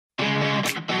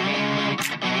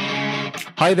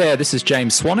Hi there, this is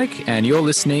James Swanwick, and you're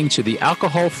listening to the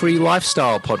Alcohol-Free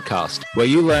Lifestyle Podcast, where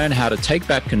you learn how to take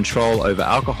back control over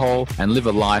alcohol and live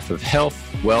a life of health,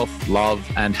 wealth, love,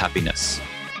 and happiness.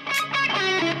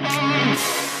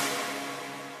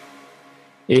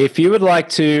 If you would like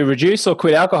to reduce or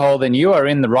quit alcohol, then you are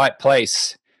in the right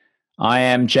place. I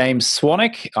am James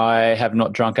Swanwick. I have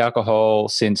not drunk alcohol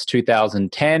since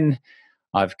 2010.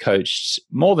 I've coached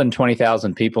more than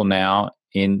 20,000 people now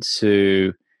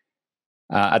into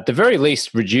at the very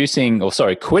least, quitting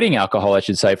alcohol, I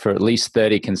should say, for at least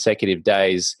 30 consecutive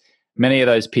days. Many of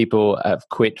those people have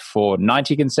quit for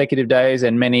 90 consecutive days,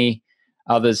 and many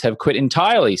others have quit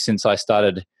entirely since I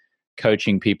started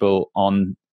coaching people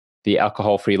on the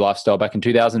alcohol-free lifestyle back in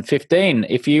 2015.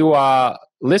 If you are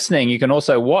listening, you can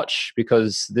also watch,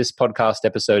 because this podcast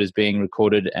episode is being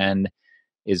recorded and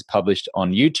is published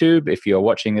on YouTube. If you're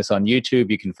watching this on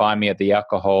YouTube, you can find me at the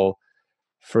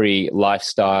Alcohol-Free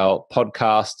Lifestyle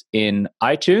Podcast in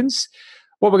iTunes.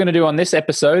 What we're going to do on this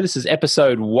episode, this is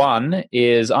episode 1,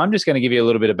 is I'm just going to give you a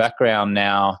little bit of background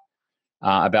now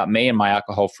about me and my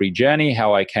alcohol-free journey,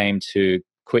 how I came to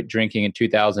quit drinking in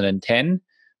 2010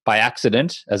 by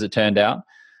accident, as it turned out.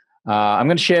 I'm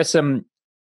going to share some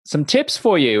tips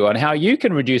for you on how you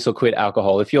can reduce or quit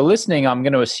alcohol. If you're listening, I'm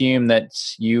going to assume that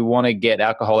you want to get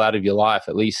alcohol out of your life,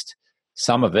 at least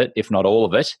some of it, if not all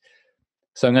of it.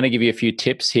 So I'm going to give you a few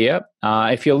tips here.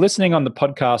 If you're listening on the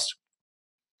podcast,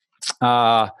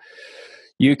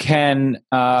 you can,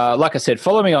 like I said,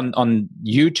 follow me on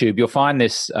YouTube. You'll find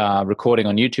this recording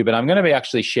on YouTube, and I'm going to be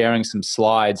actually sharing some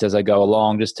slides as I go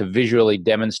along just to visually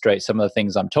demonstrate some of the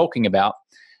things I'm talking about.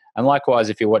 And likewise,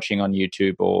 if you're watching on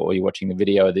YouTube or you're watching the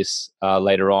video of this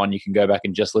later on, you can go back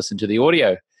and just listen to the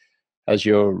audio as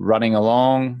you're running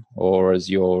along or as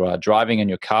you're driving in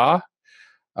your car.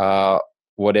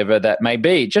 Whatever that may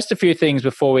be. Just a few things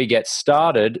before we get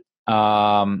started.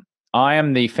 I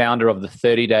am the founder of the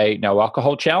 30-Day No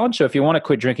Alcohol Challenge. So if you want to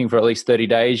quit drinking for at least 30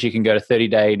 days, you can go to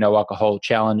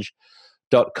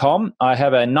 30daynoalcoholchallenge.com. I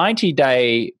have a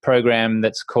 90-day program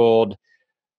that's called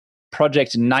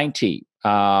Project 90,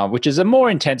 which is a more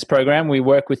intense program. We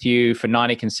work with you for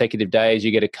 90 consecutive days.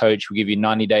 You get a coach. We give you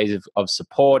 90 days of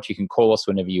support. You can call us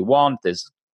whenever you want. There's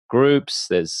groups.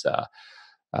 There's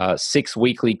 6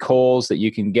 weekly calls that you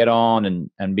can get on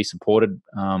and be supported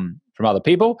from other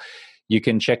people. You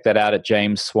can check that out at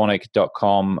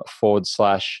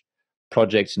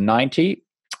jamesswanwick.com/project 90.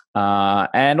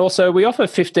 And also we offer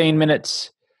 15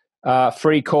 minutes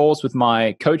free calls with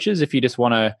my coaches. If you just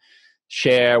want to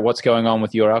share what's going on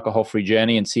with your alcohol-free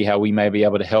journey and see how we may be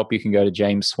able to help, you can go to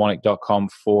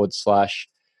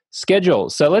jamesswanwick.com/schedule.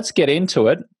 So let's get into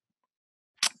it.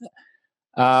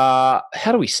 How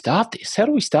do we start this? How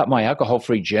do we start my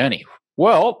alcohol-free journey?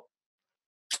 Well,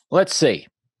 let's see.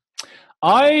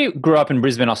 I grew up in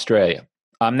Brisbane, Australia.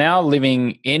 I'm now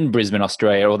living in Brisbane,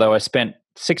 Australia, although I spent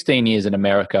 16 years in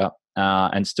America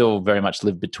and still very much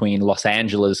live between Los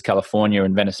Angeles, California,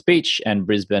 and Venice Beach, and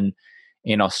Brisbane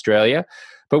in Australia.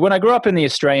 But when I grew up in the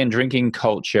Australian drinking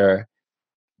culture,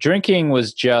 drinking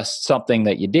was just something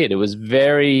that you did. It was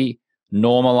very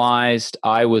normalized.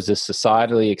 I was a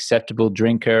societally acceptable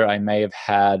drinker. I may have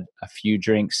had a few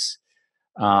drinks,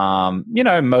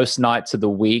 most nights of the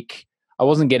week. I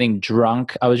wasn't getting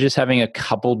drunk. I was just having a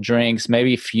couple drinks,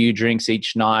 maybe a few drinks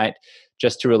each night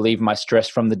just to relieve my stress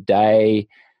from the day.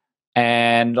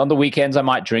 And on the weekends, I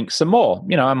might drink some more.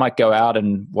 I might go out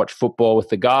and watch football with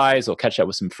the guys or catch up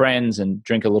with some friends and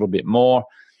drink a little bit more.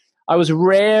 I was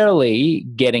rarely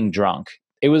getting drunk.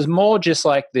 It was more just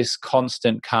like this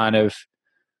constant kind of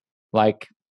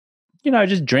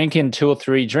just drinking 2 or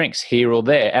 3 drinks here or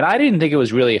there. And I didn't think it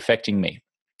was really affecting me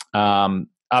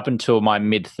up until my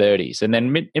mid-30s. And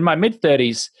then in my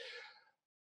mid-30s,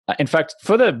 in fact,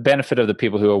 for the benefit of the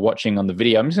people who are watching on the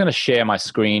video, I'm just going to share my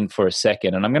screen for a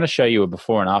second, and I'm going to show you a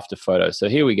before and after photo. So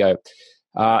here we go.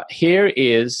 Here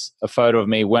is a photo of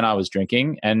me when I was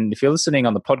drinking. And if you're listening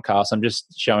on the podcast, I'm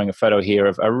just showing a photo here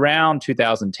of around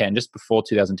 2010, just before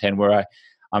 2010, where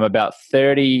I'm about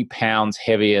 30 pounds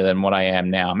heavier than what I am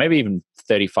now, maybe even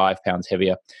 35 pounds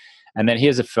heavier. And then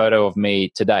here's a photo of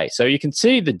me today. So you can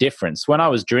see the difference. When I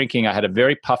was drinking, I had a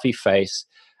very puffy face.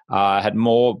 I had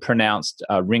more pronounced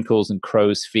wrinkles and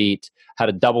crow's feet, had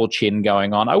a double chin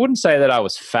going on. I wouldn't say that I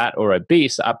was fat or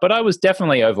obese, but I was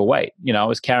definitely overweight. I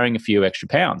was carrying a few extra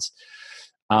pounds,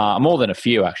 more than a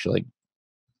few actually.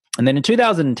 And then in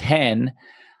 2010,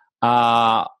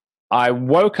 I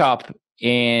woke up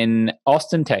in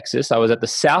Austin, Texas. I was at the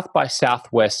South by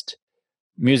Southwest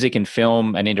Music and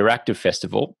Film and Interactive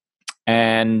Festival.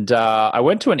 And I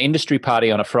went to an industry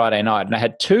party on a Friday night, and I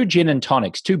had 2 gin and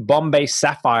tonics, 2 Bombay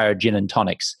Sapphire gin and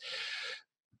tonics.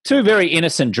 two very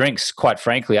innocent drinks, quite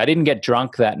frankly. I didn't get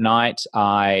drunk that night.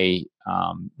 I,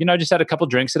 just had a couple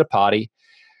drinks at a party.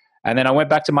 And then I went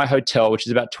back to my hotel, which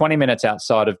is about 20 minutes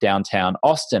outside of downtown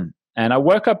Austin. And I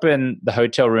woke up in the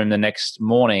hotel room the next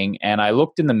morning and I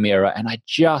looked in the mirror and I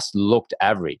just looked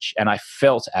average and I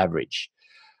felt average.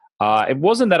 It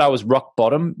wasn't that I was rock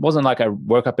bottom. It wasn't like I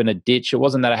woke up in a ditch. It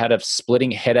wasn't that I had a splitting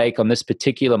headache on this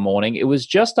particular morning. It was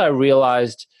just I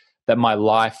realized that my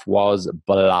life was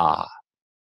blah.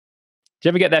 Do you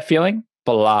ever get that feeling?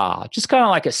 Blah. Just kind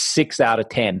of like a 6 out of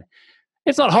 10.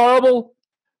 It's not horrible,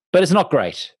 but it's not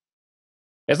great.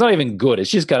 It's not even good.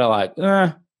 It's just kind of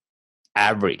like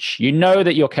average. You know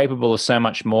that you're capable of so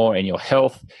much more in your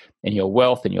health, in your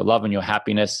wealth, in your love, and your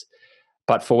happiness.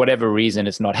 But for whatever reason,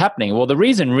 it's not happening. Well, the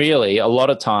reason really a lot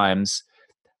of times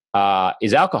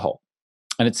is alcohol.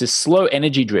 And it's this slow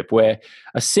energy drip where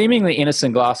a seemingly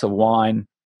innocent glass of wine,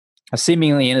 a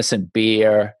seemingly innocent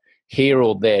beer here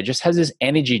or there just has this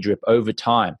energy drip over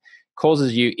time. It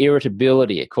causes you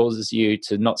irritability. It causes you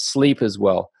to not sleep as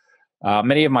well.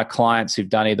 Many of my clients who've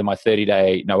done either my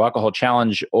 30-day no alcohol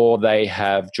challenge or they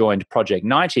have joined Project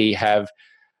 90 have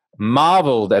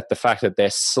marveled at the fact that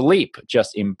their sleep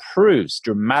just improves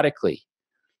dramatically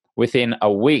within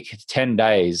a week, 10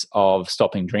 days of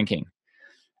stopping drinking.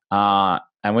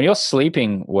 And when you're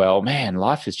sleeping well, man,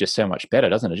 life is just so much better,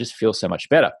 doesn't it? It just feels so much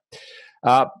better.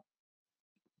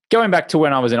 Going back to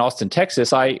when I was in Austin,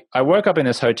 Texas, I woke up in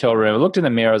this hotel room, I looked in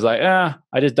the mirror, I was like,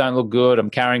 I just don't look good.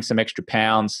 I'm carrying some extra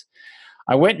pounds.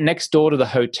 I went next door to the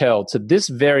hotel to this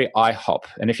very IHOP.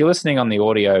 And if you're listening on the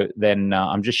audio, then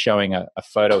I'm just showing a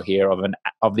photo here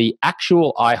of the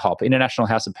actual IHOP, International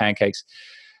House of Pancakes,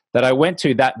 that I went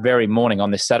to that very morning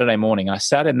on this Saturday morning. I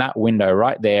sat in that window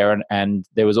right there and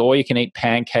there was all-you-can-eat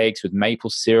pancakes with maple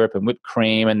syrup and whipped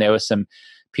cream. And there were some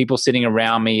people sitting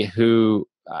around me who,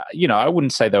 I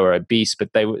wouldn't say they were obese,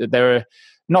 but they were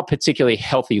not particularly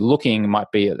healthy looking,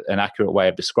 might be an accurate way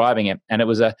of describing it. And it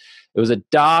was a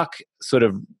dark sort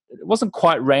of, it wasn't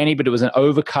quite rainy, but it was an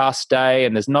overcast day.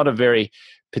 And there's not a very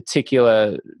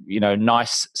particular,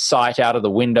 nice sight out of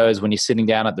the windows when you're sitting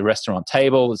down at the restaurant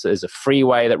table. There's a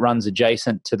freeway that runs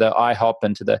adjacent to the IHOP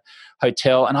and to the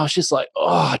hotel. And I was just like,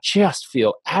 I just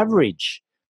feel average.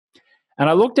 And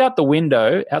I looked out the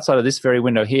window, outside of this very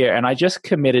window here, and I just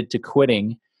committed to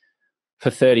quitting for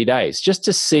 30 days just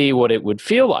to see what it would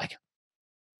feel like.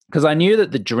 Because I knew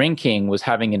that the drinking was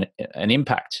having an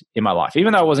impact in my life.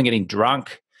 Even though I wasn't getting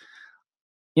drunk,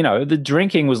 the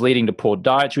drinking was leading to poor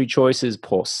dietary choices,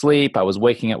 poor sleep. I was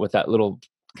waking up with that little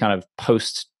kind of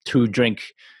post-2-drink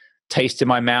taste in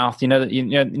my mouth.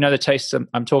 The taste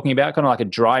I'm talking about, kind of like a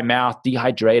dry mouth,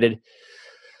 dehydrated,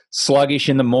 sluggish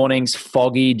in the mornings,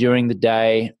 foggy during the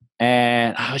day.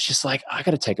 And I was just like, I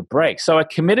got to take a break. So I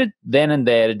committed then and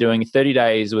there to doing 30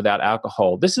 days without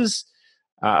alcohol. This is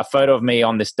a photo of me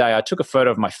on this day. I took a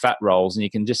photo of my fat rolls, and you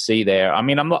can just see there. I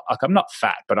mean, I'm not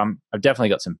fat, but I've definitely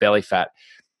got some belly fat.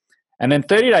 And then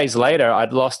 30 days later,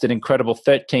 I'd lost an incredible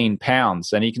 13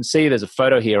 pounds. And you can see there's a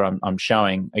photo here I'm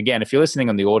showing. Again, if you're listening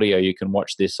on the audio, you can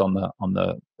watch this on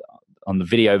the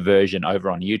video version over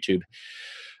on YouTube.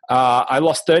 I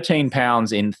lost 13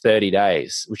 pounds in 30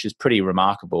 days, which is pretty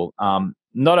remarkable.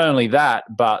 Not only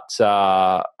that, but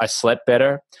I slept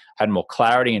better, had more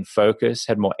clarity and focus,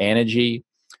 had more energy.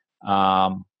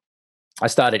 I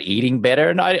started eating better.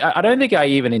 And I don't think I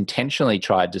even intentionally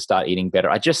tried to start eating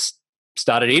better. I just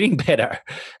started eating better.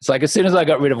 It's like as soon as I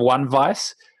got rid of one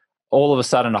vice, all of a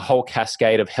sudden a whole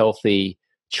cascade of healthy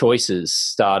choices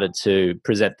started to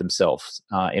present themselves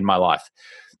in my life.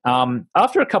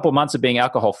 After a couple of months of being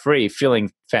alcohol-free,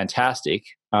 feeling fantastic,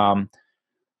 I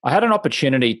had an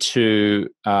opportunity to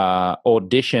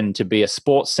audition to be a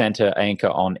sports center anchor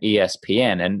on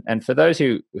ESPN. And for those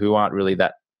who aren't really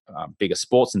that big a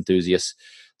sports enthusiasts,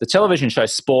 the television show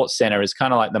Sports Center is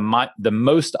kind of like the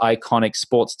most iconic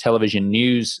sports television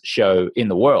news show in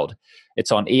the world.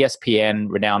 It's on ESPN,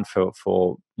 renowned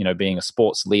for being a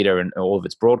sports leader in all of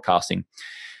its broadcasting.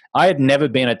 I had never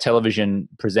been a television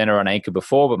presenter or an anchor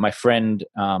before, but my friend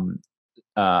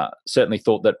certainly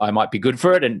thought that I might be good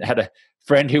for it, and had a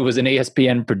friend who was an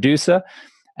ESPN producer.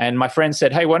 And my friend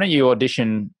said, hey, why don't you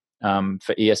audition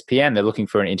for ESPN? They're looking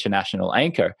for an international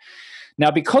anchor. Now,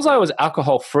 because I was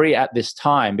alcohol-free at this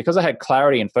time, because I had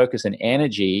clarity and focus and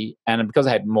energy, and because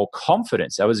I had more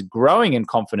confidence, I was growing in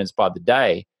confidence by the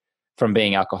day from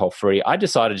being alcohol-free, I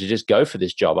decided to just go for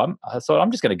this job. I thought, I'm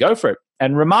just going to go for it.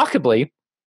 And remarkably,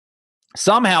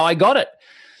 somehow I got it.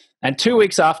 And 2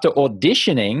 weeks after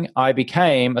auditioning, I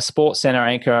became a Sports Center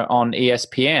anchor on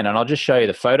ESPN. And I'll just show you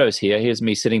the photos here. Here's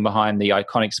me sitting behind the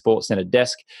iconic Sports Center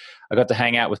desk. I got to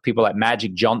hang out with people like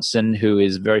Magic Johnson, who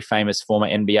is a very famous former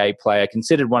NBA player,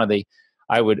 considered one of the,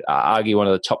 I would argue, one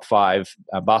of the top 5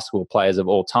 basketball players of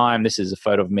all time. This is a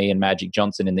photo of me and Magic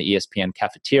Johnson in the ESPN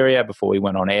cafeteria before we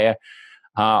went on air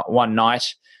one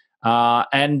night.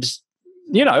 And,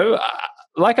 you know,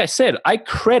 like I said, I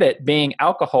credit being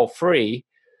alcohol-free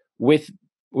with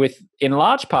in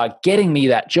large part getting me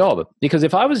that job. Because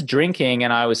if I was drinking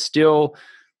and I was still,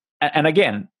 and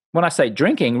again, when I say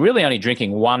drinking, really only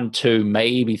drinking 1, 2,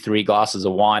 maybe 3 glasses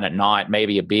of wine at night,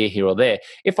 maybe a beer here or there.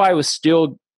 If I was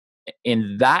still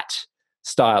in that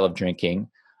style of drinking,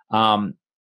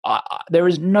 there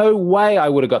is no way I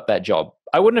would have got that job.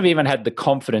 I wouldn't have even had the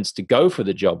confidence to go for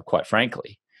the job, quite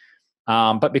frankly.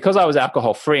 But because I was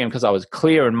alcohol free and because I was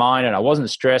clear in mind and I wasn't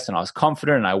stressed and I was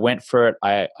confident and I went for it,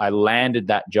 I landed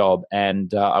that job.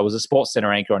 And I was a Sports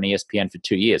Center anchor on ESPN for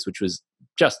 2 years, which was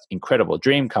just incredible.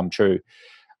 Dream come true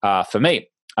for me.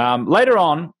 Later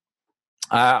on,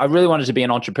 I really wanted to be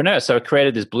an entrepreneur. So I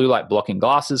created this blue light blocking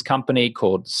glasses company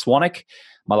called Swanwick.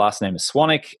 My last name is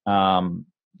Swanwick.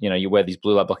 You wear these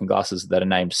blue light blocking glasses that are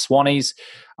named Swannies.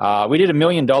 We did $1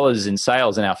 million in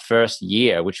sales in our first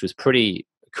year, which was pretty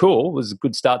cool. It was a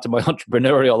good start to my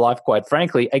entrepreneurial life, quite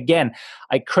frankly. Again,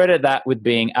 I credit that with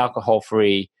being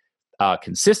alcohol-free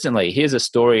consistently. Here's a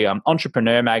story.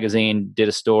 Entrepreneur Magazine did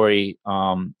a story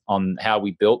on how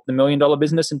we built the $1 million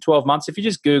business in 12 months. If you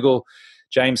just Google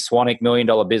James Swanwick, $1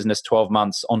 million business, 12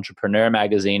 months, Entrepreneur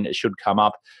Magazine, it should come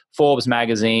up. Forbes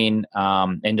Magazine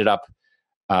ended up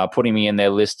putting me in their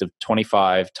list of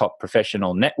 25 top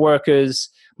professional networkers.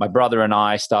 My brother and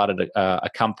I started a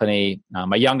company,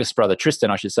 my youngest brother, Tristan,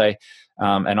 I should say,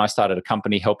 and I started a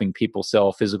company helping people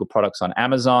sell physical products on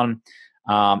Amazon.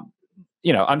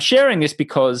 I'm sharing this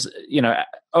because,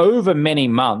 over many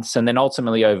months and then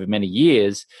ultimately over many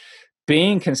years,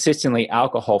 being consistently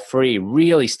alcohol-free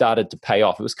really started to pay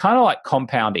off. It was kind of like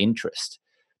compound interest.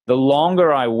 The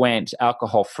longer I went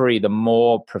alcohol-free, the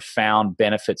more profound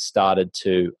benefits started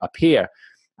to appear.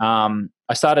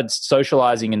 I started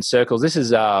socializing in circles. This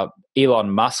is Elon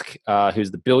Musk,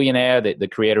 who's the billionaire, the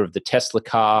creator of the Tesla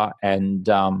car and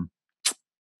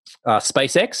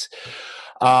SpaceX.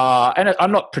 And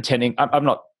I'm not pretending, I'm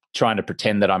not trying to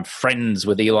pretend that I'm friends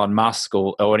with Elon Musk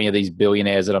or any of these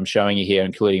billionaires that I'm showing you here,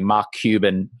 including Mark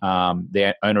Cuban,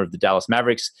 the owner of the Dallas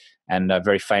Mavericks and a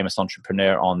very famous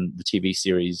entrepreneur on the TV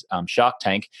series Shark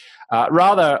Tank.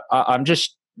 Rather, I'm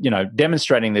just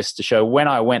demonstrating this to show when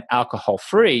I went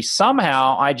alcohol-free,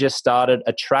 somehow I just started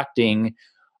attracting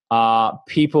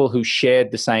people who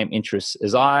shared the same interests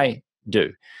as I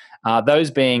do.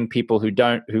 Those being people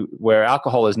where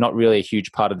alcohol is not really a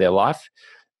huge part of their life.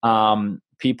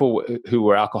 People who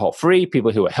were alcohol-free,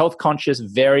 people who were health conscious,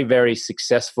 very, very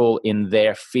successful in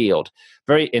their field.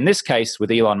 In this case, with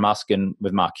Elon Musk and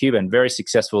with Mark Cuban, very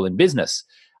successful in business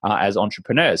as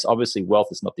entrepreneurs. Obviously, wealth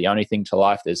is not the only thing to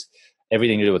life. There's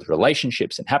everything to do with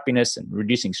relationships and happiness and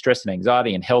reducing stress and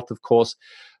anxiety and health, of course.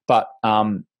 But,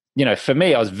 for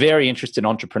me, I was very interested in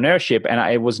entrepreneurship, and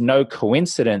it was no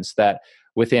coincidence that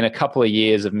within a couple of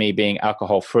years of me being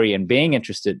alcohol-free and being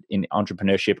interested in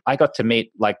entrepreneurship, I got to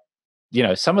meet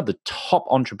some of the top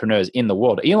entrepreneurs in the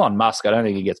world. Elon Musk, I don't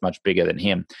think he gets much bigger than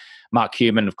him. Mark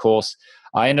Cuban, of course.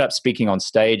 I ended up speaking on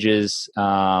stages.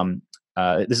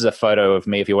 This is a photo of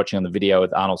me, if you're watching on the video,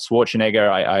 with Arnold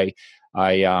Schwarzenegger.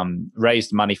 I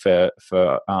raised money for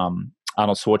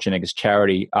Arnold Schwarzenegger's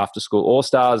charity After School All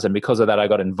Stars, and because of that, I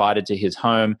got invited to his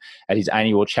home at his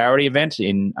annual charity event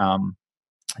in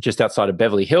just outside of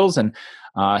Beverly Hills. And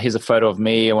here's a photo of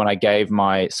me when I gave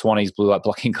my Swannies blue light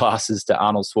blocking glasses to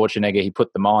Arnold Schwarzenegger. He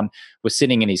put them on. We're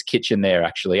sitting in his kitchen there,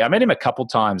 actually. I met him a couple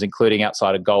times, including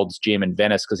outside of Gold's Gym in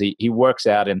Venice, because he works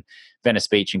out in Venice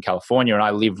Beach in California. And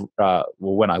I lived,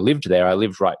 when I lived there, I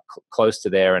lived right close to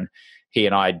there. And he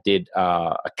and I did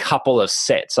a couple of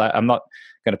sets. I'm not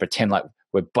going to pretend like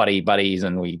we're buddies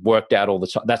and we worked out all the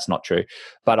time. That's not true.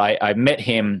 But I met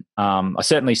him. I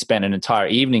certainly spent an entire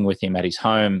evening with him at his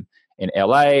home in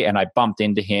LA, and I bumped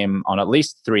into him on at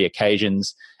least 3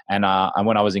 occasions. And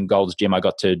when I was in Gold's Gym, I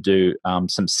got to do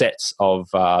some sets of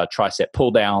tricep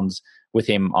pull downs with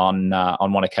him on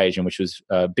one occasion, which was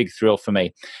a big thrill for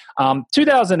me.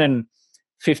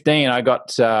 2015,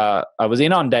 I was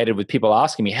inundated with people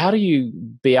asking me, how do you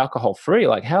be alcohol free?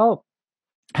 Like how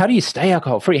do you stay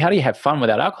alcohol free? How do you have fun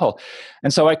without alcohol?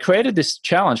 And so I created this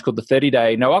challenge called the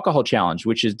 30-Day No Alcohol Challenge,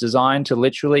 which is designed to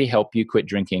literally help you quit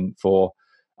drinking for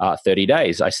 30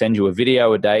 days. I send you a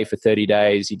video a day for 30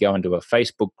 days. You go into a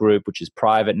Facebook group, which is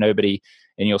private. Nobody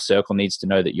in your circle needs to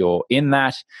know that you're in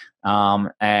that.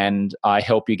 And I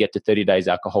help you get to 30 days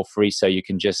alcohol free so you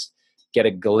can just get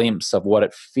a glimpse of what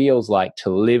it feels like to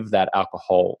live that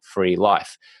alcohol free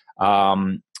life.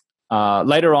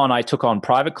 Later on, I took on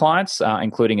private clients,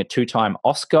 including a 2-time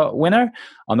Oscar winner.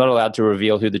 I'm not allowed to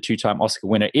reveal who the 2-time Oscar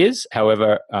winner is.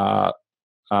 However,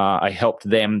 I helped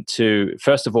them to,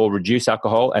 first of all, reduce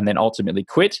alcohol and then ultimately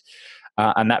quit.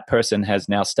 And that person has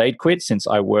now stayed quit since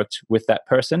I worked with that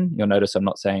person. You'll notice I'm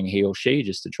not saying he or she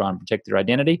just to try and protect their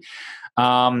identity.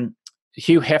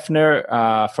 Hugh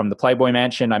Hefner from the Playboy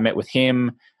Mansion, I met with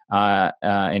him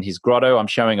in his grotto. I'm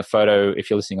showing a photo. If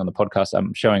you're listening on the podcast,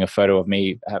 I'm showing a photo of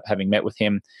me having met with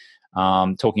him,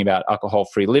 talking about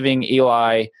alcohol-free living.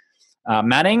 Eli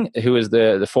Manning, who is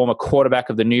the former quarterback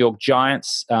of the New York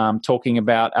Giants, talking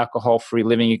about alcohol-free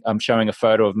living. I'm showing a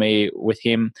photo of me with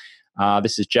him.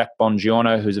 This is Jack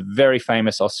Bongiorno, who's a very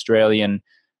famous Australian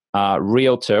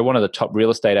realtor, one of the top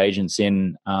real estate agents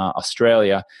in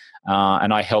Australia.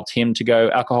 And I helped him to go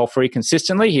alcohol-free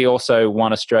consistently. He also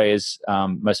won Australia's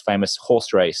most famous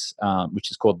horse race,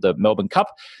 which is called the Melbourne Cup.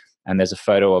 And there's a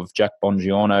photo of Jack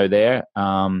Bongiorno there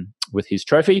with his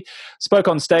trophy. Spoke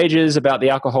on stages about the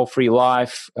alcohol-free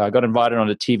life. Got invited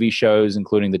onto TV shows,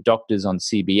 including The Doctors on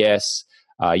CBS,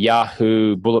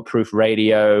 Yahoo, Bulletproof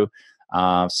Radio,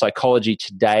 Psychology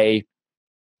Today.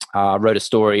 Wrote a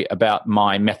story about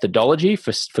my methodology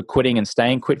for quitting and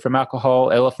staying quit from alcohol.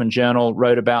 Elephant Journal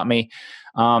wrote about me.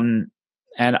 And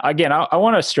again, I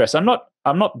want to stress, I'm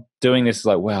not doing this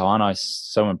like, wow, aren't I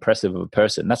so impressive of a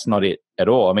person? That's not it at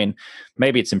all. I mean,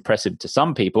 maybe it's impressive to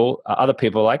some people. Other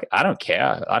people are like, I don't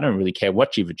care. I don't really care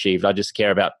what you've achieved. I just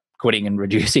care about quitting and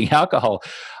reducing alcohol.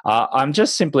 I'm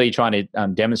just simply trying to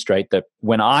demonstrate that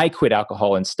when I quit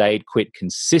alcohol and stayed quit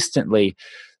consistently,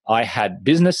 I had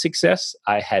business success,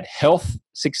 I had health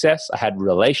success, I had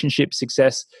relationship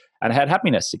success, and I had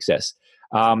happiness success.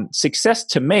 Success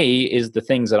to me is the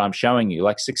things that I'm showing you.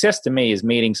 Like success to me is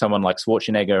meeting someone like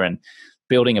Schwarzenegger and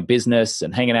building a business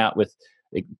and hanging out with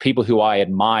people who I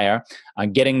admire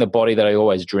and getting the body that I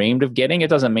always dreamed of getting. It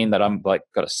doesn't mean that I'm like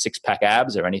got a 6-pack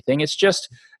abs or anything. It's just,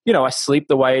 I sleep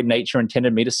the way nature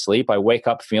intended me to sleep. I wake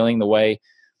up feeling the way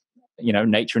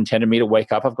nature intended me to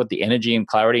wake up. I've got the energy and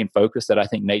clarity and focus that I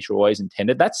think nature always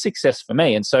intended. That's success for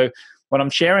me. And so when I'm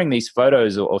sharing these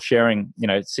photos or sharing,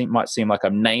 it might seem like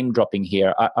I'm name dropping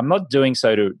here. I'm not doing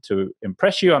so to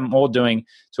impress you. I'm more doing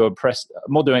to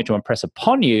impress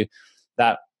upon you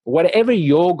that whatever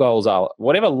your goals are,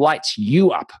 whatever lights you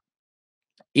up,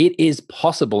 it is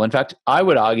possible. In fact, I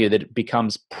would argue that it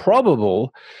becomes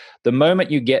probable the moment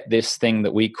you get this thing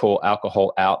that we call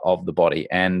alcohol out of the body.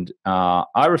 And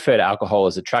I refer to alcohol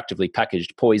as attractively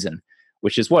packaged poison,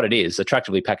 which is what it is,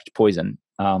 attractively packaged poison.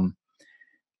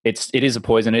 It is a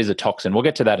poison, it is a toxin. We'll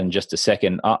get to that in just a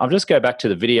second. I'll just go back to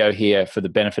the video here for the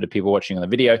benefit of people watching on the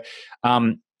video.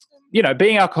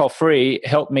 Being alcohol-free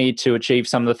helped me to achieve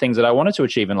some of the things that I wanted to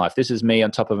achieve in life. This is me on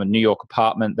top of a New York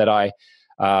apartment that I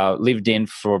lived in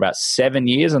for about 7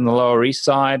 years on the Lower East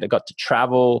Side. I got to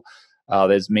travel.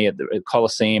 There's me at the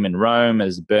Colosseum in Rome.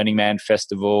 There's the Burning Man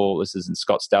Festival. This is in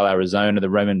Scottsdale, Arizona. The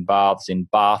Roman Baths in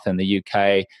Bath in the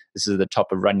UK. This is the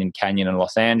top of Runyon Canyon in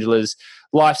Los Angeles.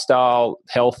 Lifestyle,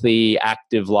 healthy,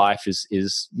 active life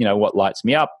is what lights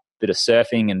me up. Bit of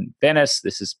surfing in Venice.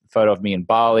 This is a photo of me in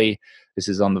Bali. This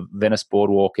is on the Venice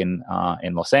Boardwalk in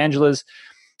Los Angeles.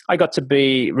 I got to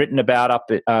be written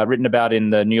about in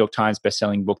the New York Times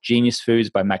bestselling book Genius Foods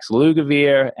by Max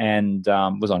Lugavere, and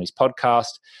was on his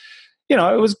podcast.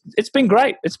 It's been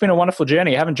great. It's been a wonderful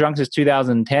journey. I haven't drunk since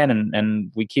 2010,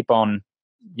 and we keep on,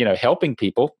 helping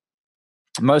people,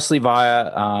 mostly via,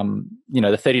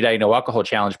 the 30-day no alcohol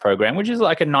challenge program, which is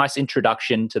like a nice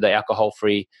introduction to the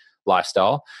alcohol-free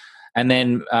lifestyle. And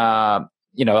then, a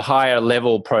higher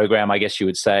level program, I guess you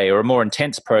would say, or a more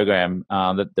intense program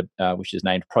which is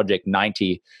named Project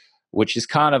 90, which is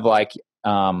kind of like,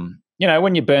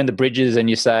 when you burn the bridges and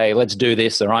you say, let's do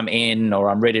this, or I'm in, or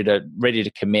I'm ready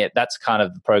to commit, that's kind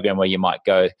of the program where you might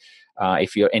go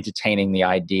if you're entertaining the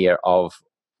idea of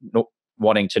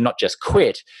wanting to not just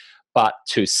quit, but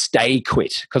to stay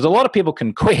quit. Because a lot of people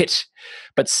can quit,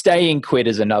 but staying quit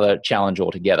is another challenge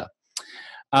altogether.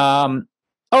 All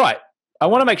right. I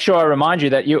want to make sure I remind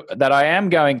you that I am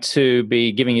going to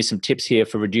be giving you some tips here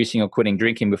for reducing or quitting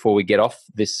drinking before we get off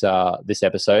this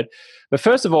episode. But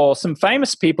first of all, some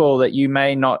famous people that you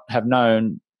may not have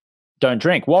known don't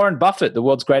drink. Warren Buffett, the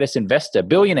world's greatest investor,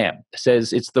 billionaire,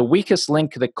 says it's the weakest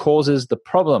link that causes the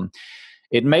problem.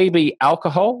 It may be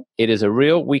alcohol. It is a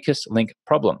real weakest link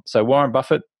problem. So Warren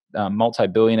Buffett,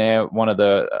 multi-billionaire, one of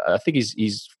the, I think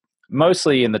he's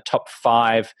mostly in the top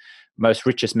 5 most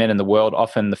richest men in the world,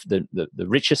 often the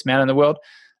richest man in the world,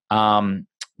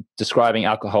 describing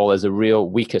alcohol as a real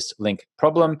weakest link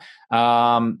problem.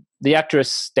 The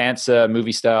actress, dancer,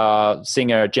 movie star,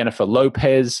 singer Jennifer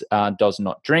Lopez does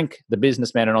not drink. The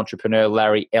businessman and entrepreneur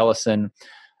Larry Ellison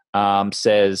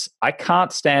says, "I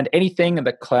can't stand anything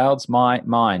that clouds my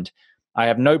mind. I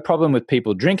have no problem with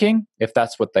people drinking. If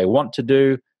that's what they want to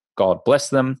do, God bless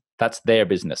them. That's their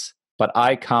business. But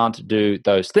I can't do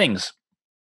those things."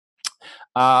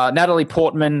 Natalie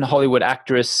Portman, Hollywood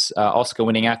actress,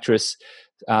 Oscar-winning actress,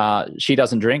 she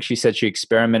doesn't drink. She said she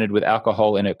experimented with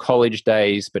alcohol in her college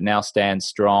days, but now stands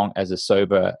strong as a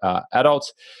sober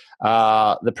adult.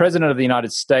 The President of the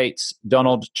United States,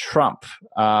 Donald Trump.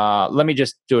 Let me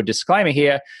just do a disclaimer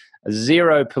here.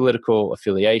 0 political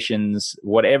affiliations,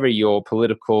 whatever your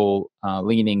political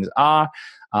leanings are.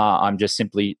 I'm just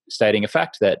simply stating a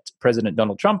fact that President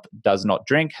Donald Trump does not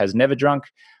drink, has never drunk.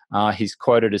 He's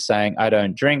quoted as saying, "I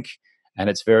don't drink, and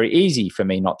it's very easy for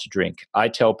me not to drink. I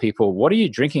tell people, what are you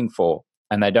drinking for?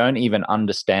 And they don't even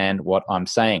understand what I'm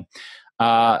saying."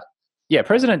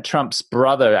 President Trump's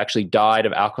brother actually died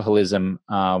of alcoholism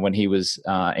when he was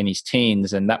in his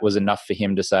teens, and that was enough for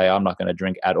him to say, "I'm not going to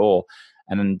drink at all."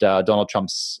 And Donald Trump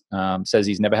says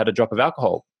he's never had a drop of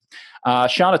alcohol.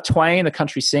 Shania Twain, the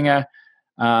country singer,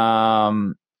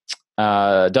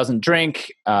 doesn't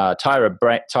drink.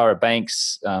 Tyra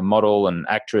Banks, model and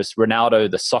actress. Ronaldo,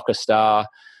 the soccer star.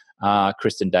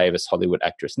 Kristen Davis, Hollywood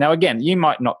actress. Now, again, you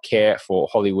might not care for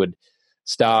Hollywood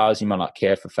stars. You might not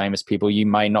care for famous people. You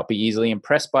may not be easily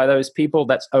impressed by those people.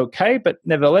 That's okay. But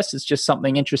nevertheless, it's just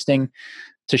something interesting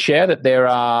to share that there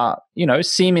are,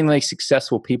 seemingly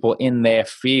successful people in their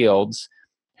fields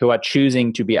who are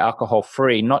choosing to be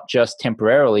alcohol-free, not just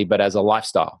temporarily, but as a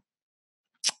lifestyle.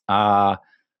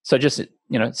 So just,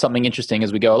 something interesting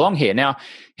as we go along here. Now,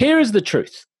 here is the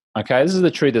truth. Okay, this is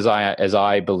the truth as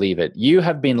I believe it. You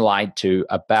have been lied to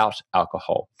about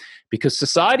alcohol because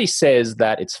society says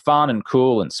that it's fun and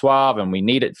cool and suave and we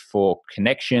need it for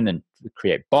connection and to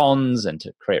create bonds and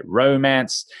to create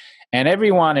romance. And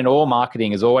everyone in all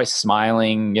marketing is always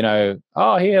smiling,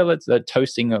 oh, here, let's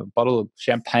toasting a bottle of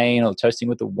champagne or toasting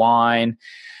with the wine.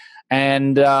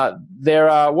 And there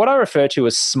are what I refer to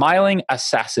as smiling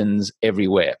assassins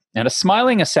everywhere. And a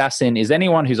smiling assassin is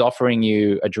anyone who's offering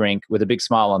you a drink with a big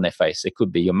smile on their face. It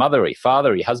could be your mother or your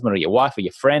father or your husband or your wife or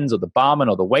your friends or the barman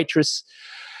or the waitress.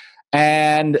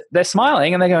 And they're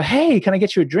smiling and they go, "Hey, can I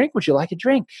get you a drink? Would you like a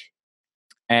drink?"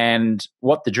 And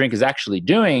what the drink is actually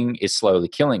doing is slowly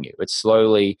killing you. It's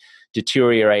slowly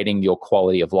deteriorating your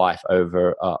quality of life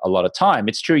over a lot of time.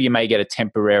 It's true you may get a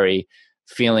temporary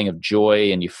feeling of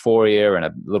joy and euphoria and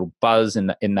a little buzz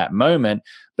in that moment,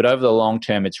 but over the long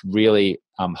term, it's really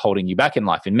holding you back in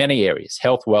life in many areas: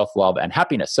 health, wealth, love, and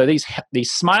happiness. So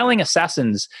these smiling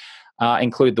assassins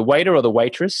include the waiter or the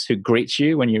waitress who greets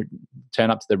you when you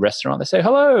turn up to the restaurant. They say,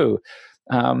 "Hello,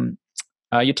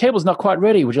 your table's not quite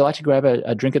ready. Would you like to grab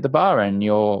a drink at the bar?" And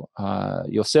your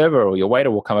server or your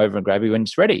waiter will come over and grab you when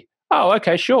it's ready. "Oh,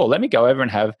 okay, sure. Let me go over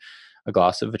and have a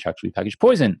glass of attractively packaged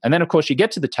poison." And then, of course, you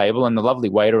get to the table and the lovely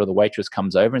waiter or the waitress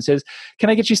comes over and says, "Can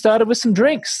I get you started with some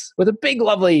drinks?" with a big,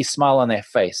 lovely smile on their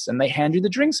face. And they hand you the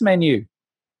drinks menu.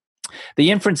 The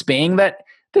inference being that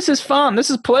this is fun, this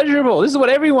is pleasurable, this is what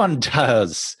everyone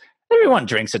does. Everyone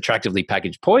drinks attractively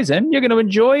packaged poison. You're going to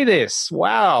enjoy this.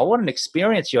 Wow, what an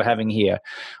experience you're having here.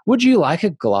 Would you like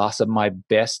a glass of my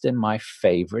best and my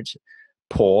favorite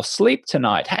poor sleep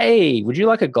tonight? Hey, would you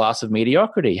like a glass of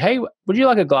mediocrity? Hey, would you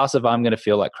like a glass of I'm going to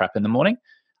feel like crap in the morning?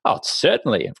 Oh,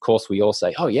 certainly. Of course, we all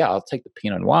say, "Oh, yeah, I'll take the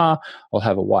Pinot Noir. I'll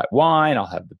have a white wine. I'll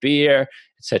have the beer,"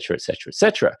 etc., etc.,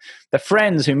 etc. The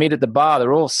friends who meet at the bar,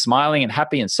 they're all smiling and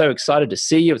happy and so excited to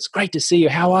see you. "It's great to see you.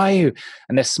 How are you?"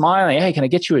 And they're smiling. "Hey, can I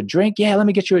get you a drink?" "Yeah, let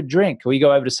me get you a drink." We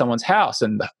go over to someone's house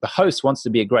and the host wants to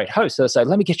be a great host. So they say,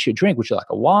 "Let me get you a drink. Would you like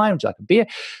a wine? Would you like a beer?"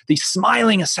 These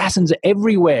smiling assassins are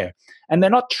everywhere. And they're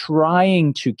not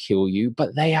trying to kill you,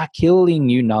 but they are killing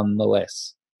you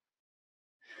nonetheless.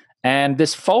 And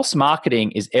this false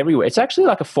marketing is everywhere. It's actually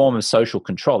like a form of social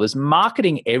control. There's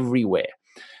marketing everywhere.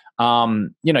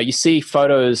 You see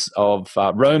photos of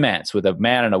romance with a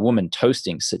man and a woman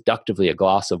toasting seductively a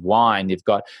glass of wine. You've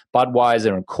got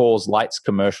Budweiser and Coors Lights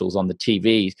commercials on the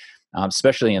TV,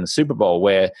 especially in the Super Bowl,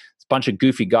 where it's a bunch of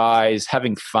goofy guys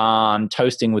having fun,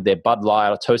 toasting with their Bud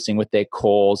Light or toasting with their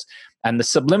Coors. And the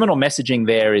subliminal messaging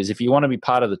there is if you want to be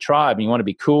part of the tribe and you want to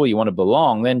be cool, you want to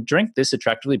belong, then drink this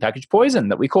attractively packaged poison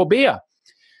that we call beer.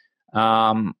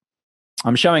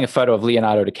 I'm showing a photo of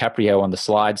Leonardo DiCaprio on the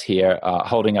slides here,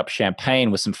 holding up champagne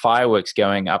with some fireworks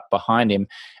going up behind him,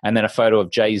 and then a photo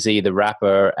of Jay-Z, the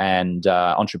rapper and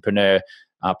entrepreneur,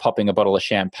 popping a bottle of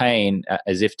champagne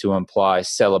as if to imply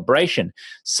celebration.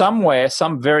 Somewhere,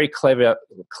 some very clever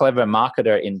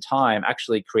marketer in time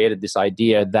actually created this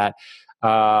idea that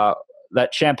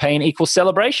that champagne equals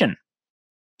celebration.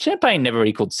 Champagne never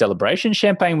equaled celebration.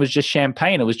 Champagne was just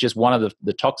champagne. It was just one of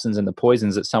the toxins and the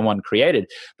poisons that someone created.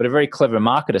 But a very clever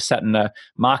marketer sat in a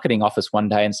marketing office one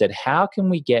day and said, how can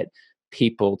we get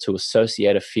people to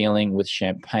associate a feeling with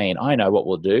champagne? I know what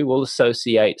we'll do. We'll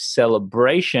associate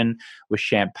celebration with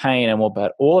champagne, and we'll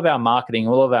bet all of our marketing,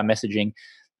 all of our messaging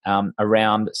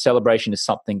around celebration is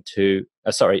something to,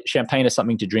 champagne is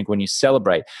something to drink when you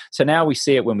celebrate. So now we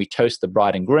see it when we toast the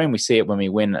bride and groom. We see it when we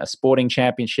win a sporting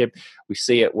championship. We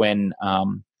see it when,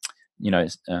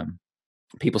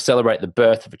 people celebrate the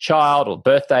birth of a child or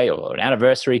birthday or an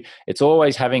anniversary. It's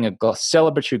always having a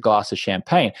celebratory glass of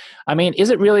champagne. I mean, is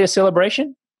it really a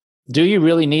celebration? Do you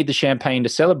really need the champagne to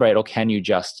celebrate, or can you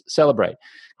just celebrate?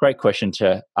 Great question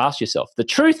to ask yourself. The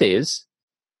truth is,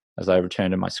 as I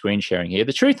return to my screen sharing here,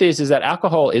 the truth is that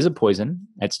alcohol is a poison.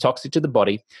 It's toxic to the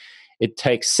body. It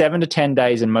takes 7 to 10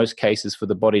 days in most cases for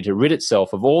the body to rid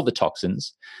itself of all the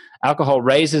toxins. Alcohol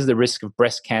raises the risk of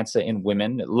breast cancer in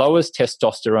women. It lowers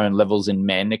testosterone levels in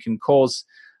men. It can cause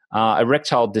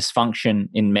erectile dysfunction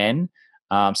in men,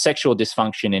 sexual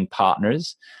dysfunction in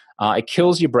partners. It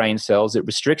kills your brain cells. It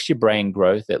restricts your brain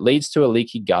growth. It leads to a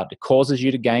leaky gut. It causes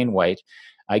you to gain weight.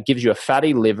 It gives you a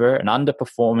fatty liver, an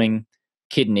underperforming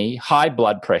kidney, high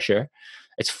blood pressure.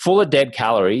 It's full of dead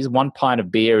calories. 1 pint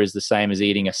of beer is the same as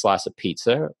eating a slice of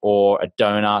pizza or a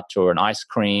donut or an ice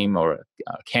cream or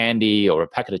a candy or a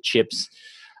packet of chips.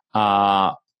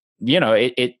 While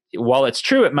it's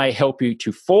true, it may help you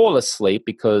to fall asleep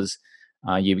because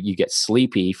you get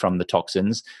sleepy from the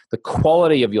toxins. The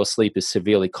quality of your sleep is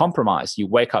severely compromised. You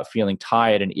wake up feeling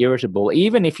tired and irritable.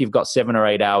 Even if you've got 7 or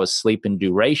 8 hours sleep in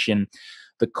duration,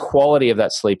 the quality of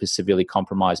that sleep is severely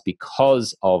compromised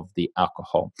because of the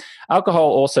alcohol. Alcohol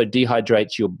also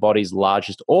dehydrates your body's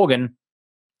largest organ,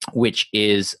 which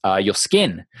is your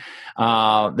skin.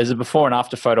 There's a before and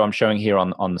after photo I'm showing here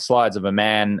on the slides of a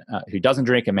man who doesn't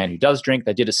drink, a man who does drink.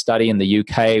 They did a study in the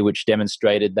UK which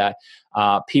demonstrated that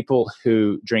people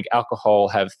who drink alcohol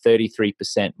have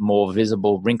 33% more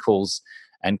visible wrinkles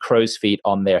and crow's feet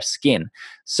on their skin.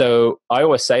 So I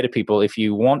always say to people, if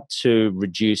you want to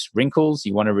reduce wrinkles,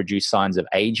 you want to reduce signs of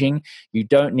aging, you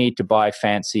don't need to buy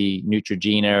fancy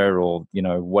Neutrogena or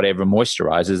whatever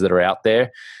moisturizers that are out there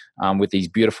with these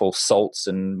beautiful salts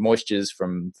and moistures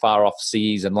from far off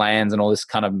seas and lands and all this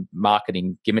kind of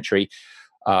marketing gimmickry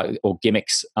or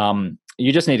gimmicks.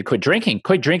 You just need to quit drinking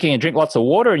and drink lots of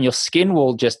water, and your skin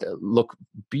will just look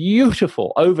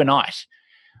beautiful overnight.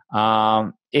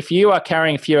 If you are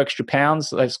carrying a few extra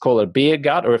pounds, let's call it a beer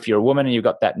gut, or if you're a woman and you've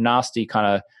got that nasty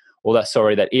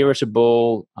that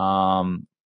irritable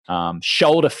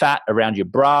shoulder fat around your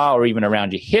bra or even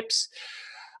around your hips,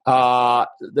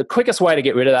 the quickest way to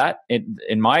get rid of that,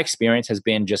 in my experience, has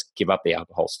been just give up the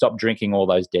alcohol. Stop drinking all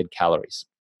those dead calories.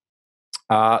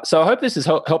 So I hope this is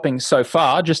helping so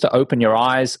far, just to open your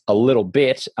eyes a little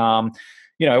bit.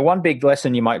 One big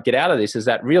lesson you might get out of this is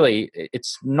that really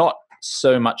it's not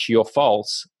so much your fault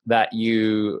that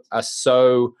you're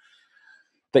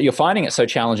finding it so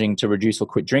challenging to reduce or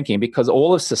quit drinking, because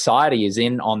all of society is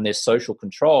in on this social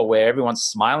control where everyone's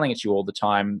smiling at you all the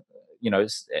time,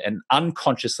 and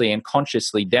unconsciously and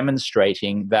consciously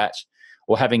demonstrating that,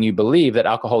 or having you believe that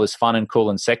alcohol is fun and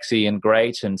cool and sexy and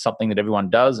great and something that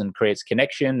everyone does and creates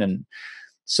connection. And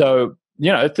so,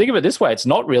 think of it this way. It's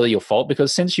not really your fault,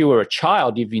 because since you were a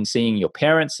child, you've been seeing your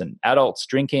parents and adults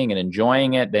drinking and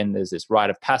enjoying it. Then there's this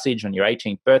rite of passage on your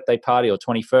 18th birthday party or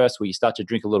 21st where you start to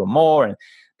drink a little more. And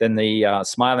then the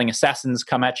smiling assassins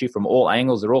come at you from all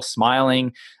angles. They're all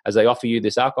smiling as they offer you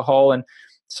this alcohol. And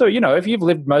so, if you've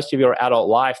lived most of your adult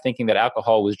life thinking that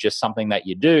alcohol was just something that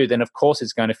you do, then of course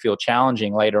it's going to feel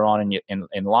challenging later on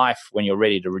in life when you're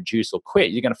ready to reduce or quit.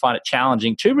 You're going to find it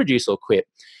challenging to reduce or quit.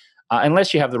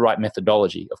 Unless you have the right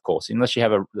methodology, of course, unless you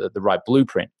have the right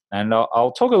blueprint. And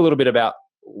I'll talk a little bit about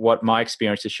what my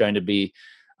experience has shown to be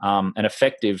an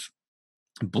effective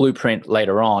blueprint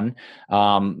later on.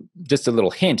 Just a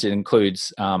little hint, it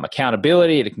includes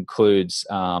accountability, it includes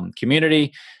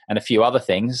community, and a few other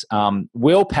things.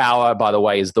 Willpower, by the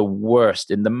way, is the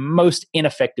worst and the most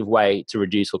ineffective way to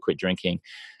reduce or quit drinking.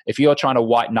 If you're trying to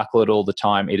white knuckle it all the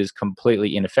time, it is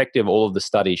completely ineffective. All of the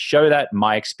studies show that.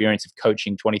 My experience of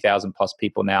coaching 20,000 plus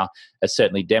people now has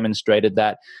certainly demonstrated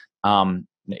that.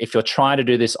 If you're trying to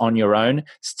do this on your own,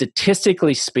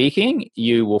 statistically speaking,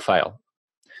 you will fail.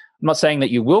 not saying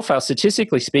that you will fail.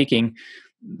 Statistically speaking,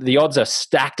 the odds are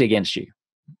stacked against you.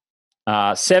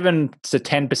 7 to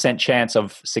 10% chance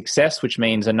of success, which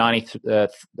means a 90 to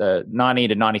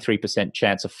 93%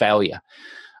 chance of failure.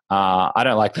 I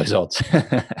don't like those odds.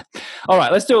 All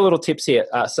right, let's do a little tips here.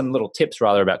 Some little tips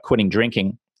rather about quitting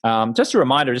drinking. Just a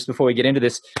reminder, just before we get into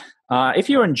this, if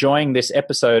you're enjoying this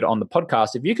episode on the podcast,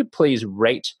 if you could please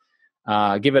rate,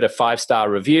 give it a 5-star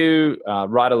review,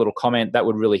 write a little comment. That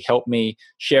would really help me.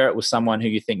 Share it with someone who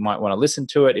you think might want to listen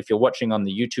to it. If you're watching on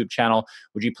the YouTube channel,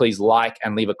 would you please like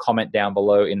and leave a comment down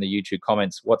below in the YouTube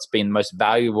comments? What's been most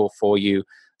valuable for you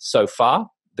so far?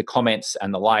 The comments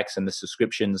and the likes and the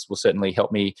subscriptions will certainly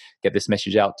help me get this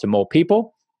message out to more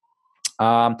people.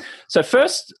 So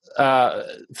first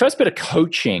bit of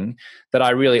coaching that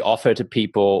I really offer to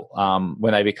people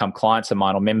when they become clients of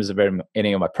mine or members of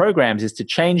any of my programs is to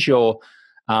change your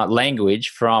language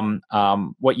from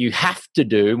what you have to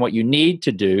do and what you need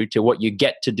to do to what you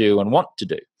get to do and want to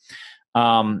do.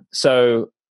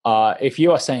 So if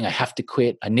you are saying, I have to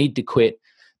quit, I need to quit,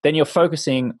 then you're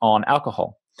focusing on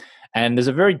alcohol. And there's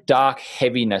a very dark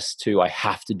heaviness to I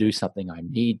have to do something, I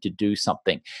need to do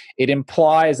something. It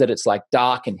implies that it's like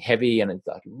dark and heavy and it's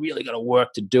like really got to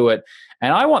work to do it.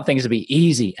 And I want things to be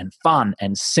easy and fun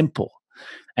and simple.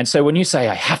 And so when you say,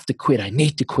 I have to quit, I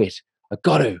need to quit, I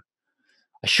got to,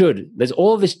 I should, there's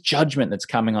all this judgment that's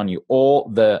coming on you all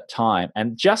the time.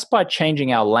 And just by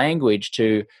changing our language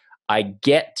to I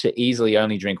get to easily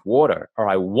only drink water, or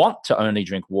I want to only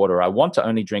drink water, or I want to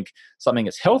only drink something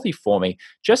that's healthy for me,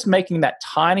 just making that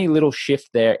tiny little shift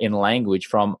there in language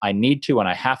from I need to and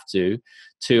I have to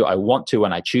I want to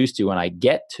and I choose to and I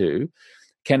get to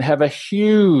can have a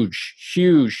huge,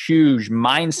 huge, huge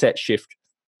mindset shift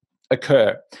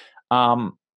occur,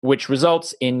 which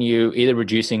results in you either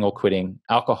reducing or quitting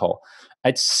alcohol.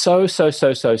 It's so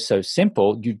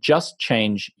simple. You just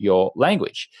change your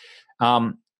language.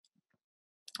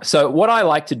 So what I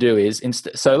like to do is,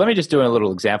 so let me just do a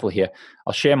little example here.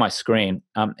 I'll share my screen.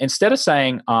 Instead of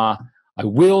saying, I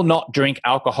will not drink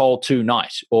alcohol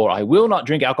tonight, or I will not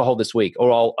drink alcohol this week,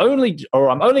 or I'm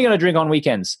only going to drink on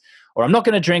weekends, or I'm not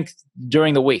going to drink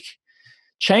during the week.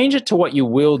 Change it to what you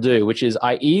will do, which is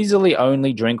I easily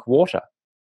only drink water.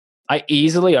 I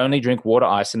easily only drink water,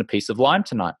 ice, and a piece of lime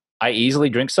tonight. I easily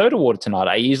drink soda water tonight.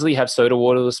 I easily have soda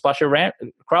water with a splash of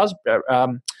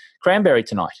cranberry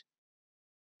tonight.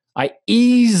 I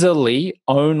easily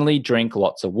only drink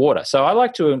lots of water. So I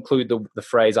like to include the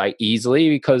phrase I easily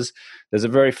because there's a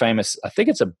very famous, I think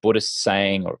it's a Buddhist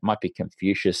saying, or it might be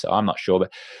Confucius, I'm not sure, but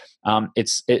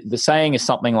the saying is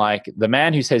something like, the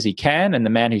man who says he can and the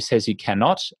man who says he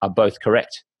cannot are both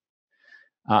correct.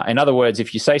 In other words,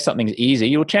 if you say something's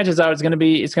easy, well, chances are it's going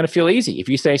to feel easy. If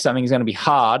you say something's going to be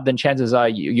hard, then chances are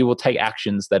you will take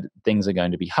actions that things are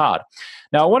going to be hard.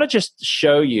 Now, I want to just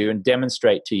show you and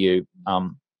demonstrate to you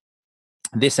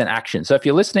this in action. So if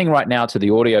you're listening right now to the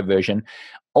audio version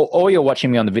or you're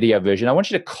watching me on the video version, I want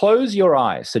you to close your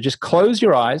eyes. So just close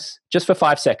your eyes just for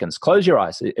 5 seconds. Close your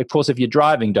eyes. Of course, if you're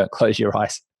driving, don't close your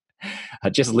eyes.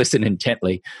 Just listen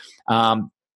intently.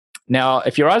 Now,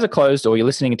 if your eyes are closed or you're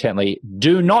listening intently,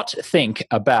 do not think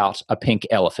about a pink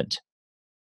elephant.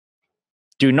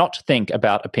 Do not think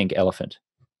about a pink elephant.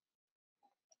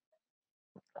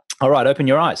 All right, open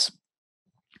your eyes.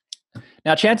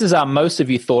 Now, chances are most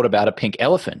of you thought about a pink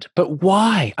elephant, but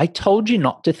why? I told you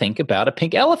not to think about a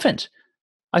pink elephant.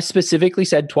 I specifically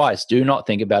said twice, do not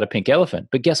think about a pink elephant.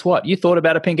 But guess what? You thought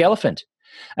about a pink elephant.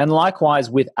 And likewise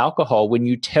with alcohol, when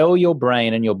you tell your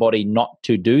brain and your body not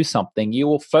to do something, you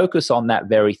will focus on that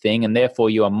very thing, and therefore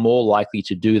you are more likely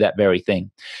to do that very thing.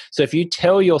 So if you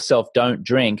tell yourself don't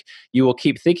drink, you will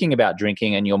keep thinking about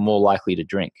drinking and you're more likely to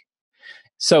drink.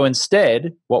 So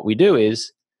instead, what we do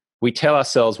is we tell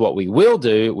ourselves what we will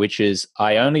do, which is,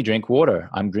 I only drink water.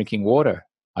 I'm drinking water.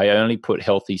 I only put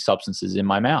healthy substances in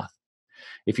my mouth.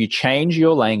 If you change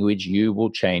your language, you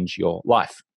will change your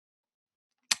life.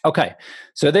 Okay,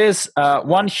 so there's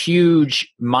one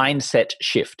huge mindset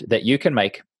shift that you can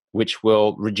make, which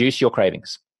will reduce your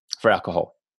cravings for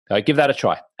alcohol. Give that a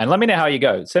try. And let me know how you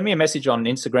go. Send me a message on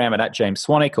Instagram at James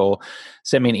Swanwick, or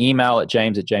send me an email at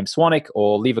james@jamesswanwick,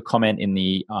 or leave a comment in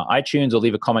the iTunes, or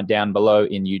leave a comment down below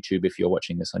in YouTube if you're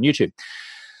watching this on YouTube.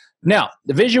 Now,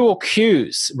 the visual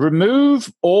cues.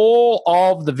 Remove all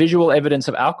of the visual evidence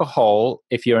of alcohol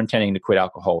if you're intending to quit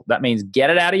alcohol. That means get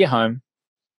it out of your home,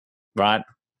 right?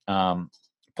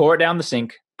 Pour it down the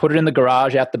sink, put it in the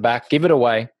garage out the back, give it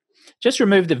away. Just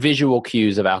remove the visual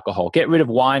cues of alcohol. Get rid of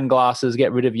wine glasses,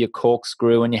 get rid of your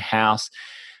corkscrew in your house,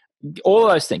 all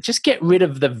those things. Just get rid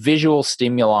of the visual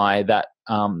stimuli that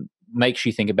makes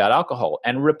you think about alcohol,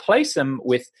 and replace them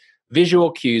with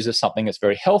visual cues of something that's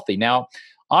very healthy. Now,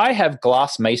 I have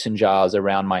glass mason jars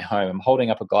around my home. I'm holding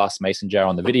up a glass mason jar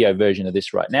on the video version of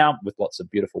this right now with lots of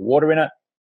beautiful water in it.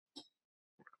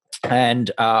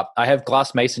 And I have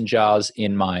glass mason jars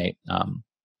in my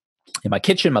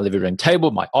kitchen, my living room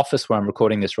table, my office where I'm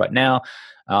recording this right now,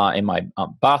 in my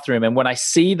bathroom. And when I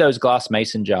see those glass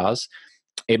mason jars,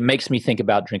 it makes me think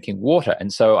about drinking water.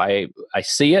 And so I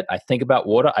see it, I think about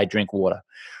water, I drink water.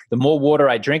 The more water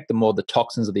I drink, the more the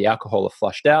toxins of the alcohol are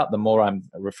flushed out, the more I'm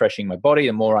refreshing my body,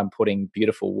 the more I'm putting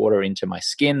beautiful water into my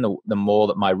skin, the more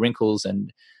that my wrinkles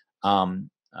and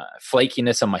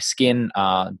flakiness on my skin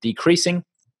are decreasing.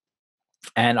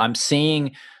 And I'm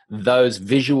seeing those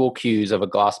visual cues of a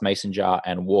glass mason jar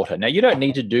and water. Now, you don't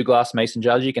need to do glass mason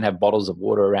jars. You can have bottles of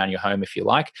water around your home if you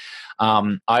like.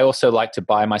 I also like to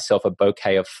buy myself a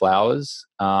bouquet of flowers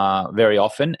very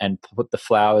often and put the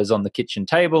flowers on the kitchen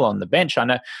table, on the bench. I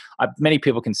know many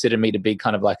people consider me to be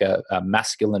kind of like a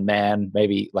masculine man,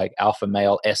 maybe like alpha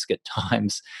male-esque at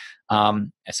times.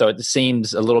 So it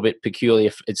seems a little bit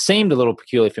peculiar. It seemed a little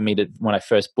peculiar for me when I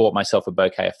first bought myself a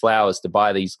bouquet of flowers to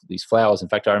buy these flowers. In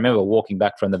fact, I remember walking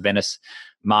back from the Venice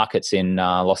markets in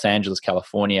Los Angeles,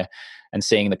 California, and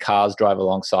seeing the cars drive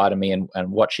alongside of me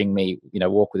and watching me,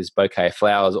 walk with this bouquet of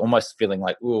flowers, almost feeling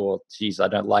like, oh, geez, I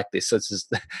don't like this. So it's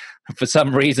just, for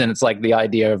some reason, it's like the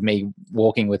idea of me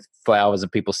walking with flowers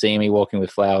and people seeing me walking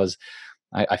with flowers.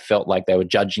 I felt like they were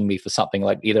judging me for something,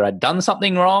 like either I'd done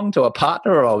something wrong to a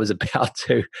partner or I was about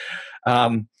to.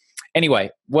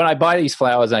 Anyway, when I buy these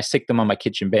flowers and I stick them on my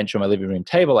kitchen bench or my living room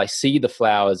table, I see the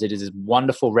flowers. It is this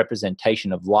wonderful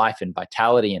representation of life and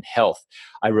vitality and health.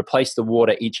 I replace the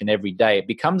water each and every day. It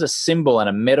becomes a symbol and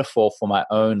a metaphor for my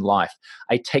own life.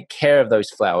 I take care of those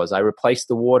flowers. I replace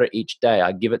the water each day.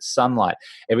 I give it sunlight.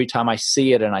 Every time I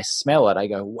see it and I smell it, I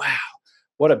go, wow.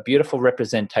 What a beautiful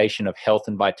representation of health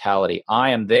and vitality. I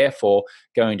am therefore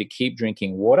going to keep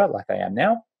drinking water like I am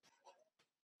now.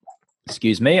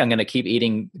 Excuse me. I'm going to keep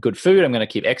eating good food. I'm going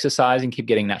to keep exercising, keep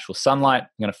getting natural sunlight. I'm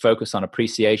going to focus on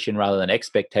appreciation rather than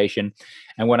expectation.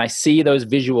 And when I see those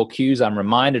visual cues, I'm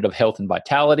reminded of health and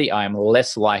vitality. I am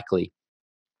less likely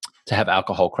to have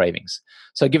alcohol cravings.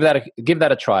 So give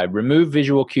that a try. Remove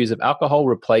visual cues of alcohol,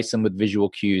 replace them with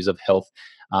visual cues of health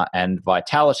and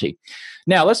vitality.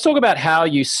 Now, let's talk about how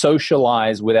you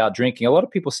socialize without drinking. A lot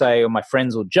of people say, oh, my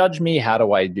friends will judge me. How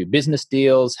do I do business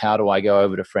deals? How do I go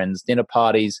over to friends' dinner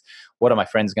parties? What are my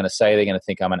friends going to say? They're going to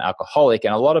think I'm an alcoholic.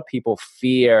 And a lot of people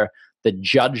fear the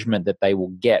judgment that they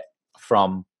will get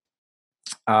from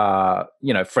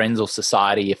friends or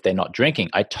society if they're not drinking.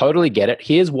 I totally get it.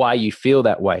 Here's why you feel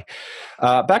that way.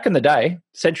 Back in the day,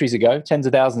 centuries ago, tens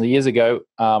of thousands of years ago,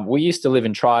 we used to live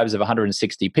in tribes of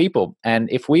 160 people. And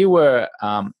if we were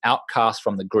outcast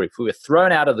from the group, if we were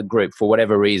thrown out of the group for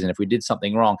whatever reason, if we did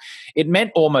something wrong, it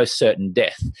meant almost certain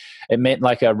death. It meant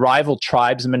like a rival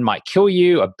tribesman might kill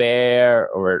you, a bear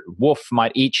or a wolf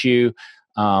might eat you.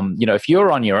 If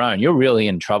you're on your own, you're really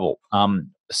in trouble.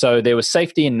 So there was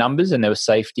safety in numbers and there was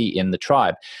safety in the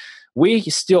tribe. We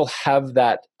still have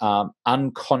that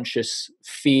unconscious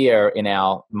fear in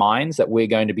our minds that we're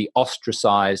going to be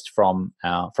ostracized from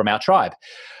our tribe.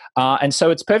 And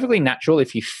so it's perfectly natural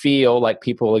if you feel like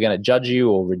people are going to judge you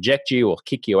or reject you or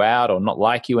kick you out or not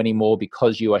like you anymore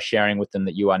because you are sharing with them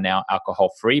that you are now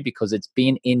alcohol-free, because it's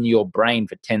been in your brain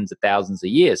for tens of thousands of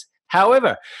years.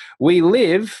 However, we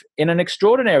live in an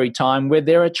extraordinary time where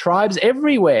there are tribes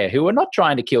everywhere who are not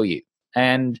trying to kill you.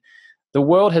 And the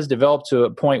world has developed to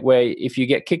a point where if you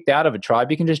get kicked out of a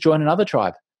tribe, you can just join another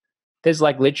tribe. There's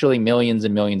like literally millions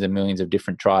and millions and millions of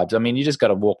different tribes. I mean, you just got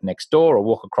to walk next door or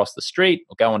walk across the street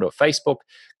or go onto a Facebook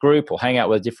group or hang out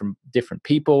with different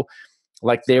people.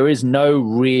 Like, there is no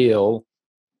real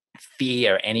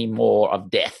fear anymore of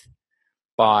death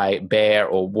by bear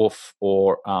or wolf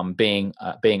or being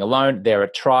alone. There are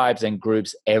tribes and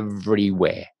groups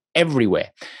everywhere.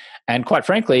 And quite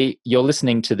frankly, you're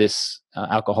listening to this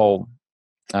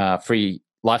alcohol-free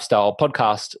lifestyle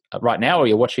podcast right now, or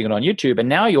you're watching it on YouTube, and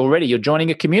now you're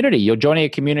joining a community. You're joining a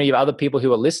community of other people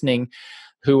who are listening,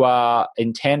 who are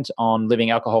intent on living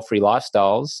alcohol-free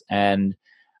lifestyles, and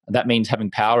that means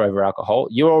having power over alcohol.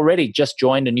 You're already just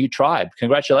joined a new tribe.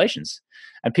 Congratulations.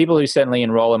 And people who certainly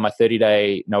enroll in my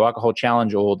 30-day no alcohol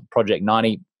challenge or the Project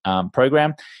 90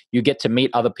 program, you get to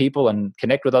meet other people and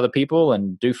connect with other people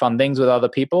and do fun things with other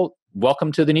people.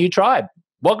 Welcome to the new tribe.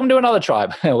 Welcome to another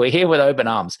tribe. We're here with open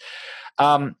arms.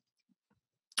 I'm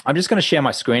just going to share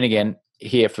my screen again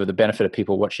here for the benefit of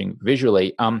people watching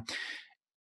visually.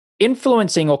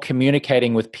 Influencing or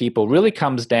communicating with people really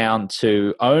comes down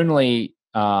to only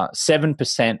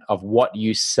 7% of what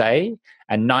you say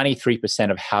and 93%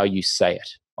 of how you say it.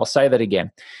 I'll say that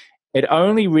again. It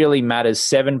only really matters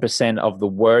 7% of the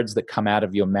words that come out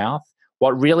of your mouth.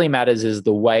 What really matters is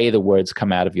the way the words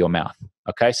come out of your mouth.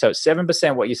 Okay, so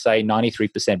 7% what you say,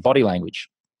 93% body language.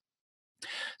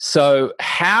 So,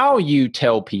 how you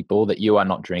tell people that you are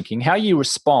not drinking, how you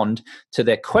respond to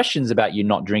their questions about you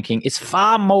not drinking is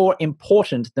far more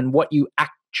important than what you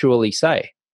actually say.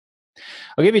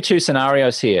 I'll give you two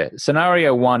scenarios here.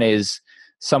 Scenario one is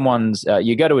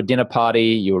you go to a dinner party,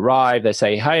 you arrive, they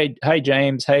say, hey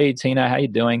James, hey Tina, how you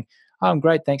doing? Oh, I'm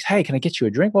great, thanks. Hey, can I get you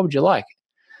a drink? What would you like?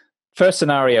 First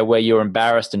scenario where you're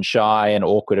embarrassed and shy and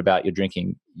awkward about your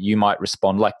drinking, you might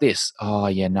respond like this. Oh,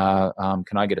 yeah, no,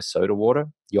 can I get a soda water?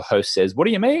 Your host says, what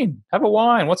do you mean? Have a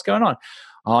wine. What's going on?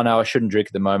 Oh, no, I shouldn't drink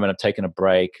at the moment. I've taken a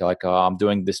break. I'm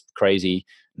doing this crazy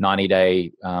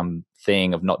 90-day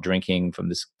thing of not drinking from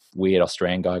this weird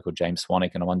Australian guy called James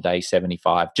Swanwick, and I'm on day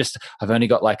 75. I've only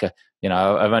got like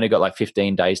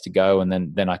 15 days to go,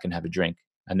 and then I can have a drink.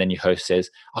 And then your host says,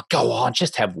 oh, go on,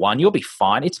 just have one. You'll be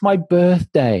fine. It's my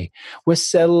birthday. We're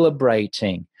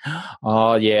celebrating.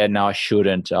 Oh, yeah, no, I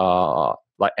shouldn't.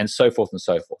 And so forth and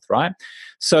so forth, right?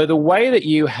 So the way that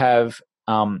you have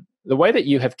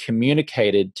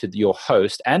communicated to your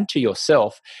host and to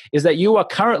yourself is that you are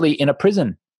currently in a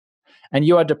prison. And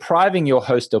you are depriving your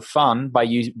host of fun by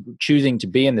you choosing to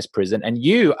be in this prison, and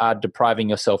you are depriving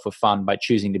yourself of fun by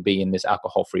choosing to be in this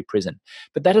alcohol-free prison.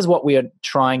 But that is what we are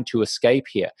trying to escape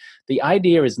here. The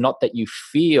idea is not that you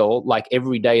feel like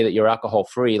every day that you're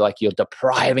alcohol-free, like you're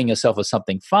depriving yourself of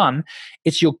something fun.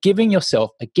 It's you're giving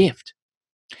yourself a gift.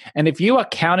 And if you are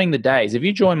counting the days, if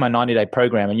you join my 90-day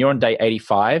program and you're on day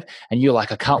 85 and you're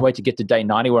like, I can't wait to get to day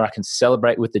 90 where I can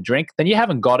celebrate with the drink, then you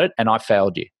haven't got it and I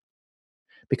failed you.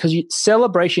 Because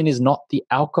celebration is not the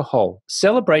alcohol.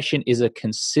 Celebration is a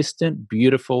consistent,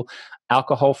 beautiful,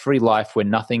 alcohol-free life where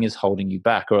nothing is holding you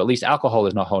back, or at least alcohol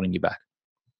is not holding you back.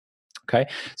 Okay,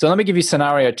 so let me give you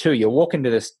scenario two. You're walking to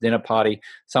this dinner party.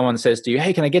 Someone says to you,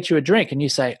 hey, can I get you a drink? And you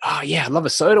say, oh, yeah, I'd love a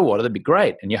soda water. That'd be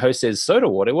great. And your host says, soda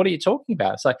water? What are you talking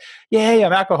about? It's like, yeah,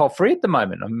 I'm alcohol-free at the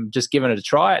moment. I'm just giving it a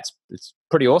try. It's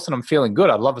pretty awesome. I'm feeling good.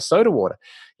 I'd love a soda water.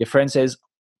 Your friend says,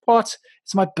 what?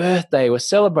 It's my birthday. We're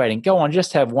celebrating. Go on,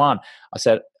 just have one.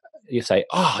 You say,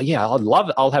 oh, yeah, I'd love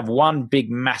it. I'll have one big,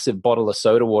 massive bottle of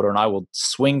soda water and I will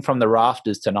swing from the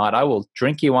rafters tonight. I will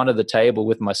drink you under the table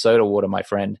with my soda water, my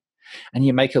friend. And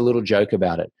you make a little joke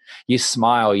about it. You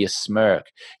smile, you smirk.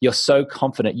 You're so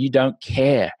confident. You don't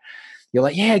care. You're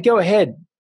like, yeah, go ahead.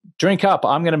 Drink up.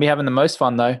 I'm going to be having the most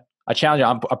fun, though. I challenge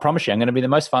you. I promise you, I'm going to be the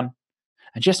most fun.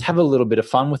 And just have a little bit of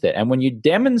fun with it. And when you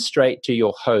demonstrate to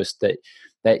your host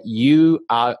that you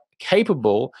are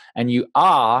capable and you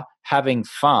are having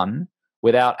fun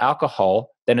without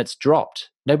alcohol, then it's dropped.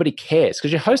 Nobody cares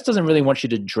because your host doesn't really want you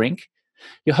to drink.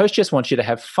 Your host just wants you to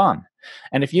have fun.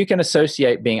 And if you can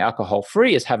associate being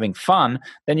alcohol-free as having fun,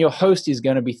 then your host is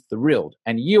going to be thrilled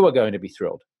and you are going to be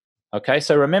thrilled. Okay,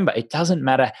 so remember, it doesn't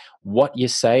matter what you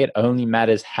say. It only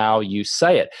matters how you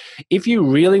say it. If you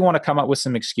really want to come up with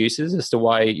some excuses as to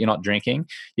why you're not drinking,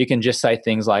 you can just say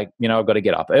things like, I've got to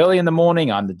get up early in the morning.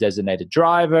 I'm the designated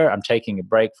driver. I'm taking a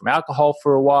break from alcohol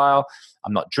for a while.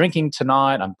 I'm not drinking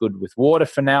tonight. I'm good with water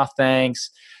for now, thanks.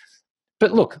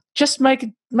 But look, just make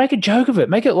a joke of it.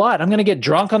 Make it light. I'm going to get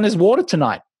drunk on this water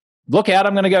tonight. Look out,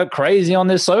 I'm going to go crazy on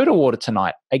this soda water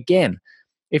tonight. Again,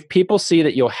 if people see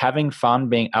that you're having fun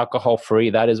being alcohol-free,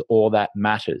 that is all that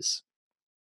matters.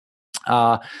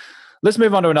 Let's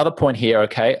move on to another point here,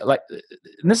 okay?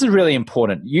 And this is really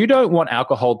important. You don't want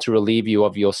alcohol to relieve you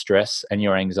of your stress and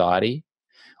your anxiety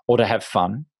or to have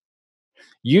fun.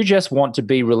 You just want to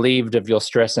be relieved of your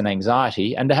stress and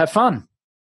anxiety and to have fun.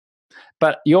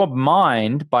 But your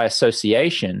mind, by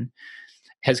association,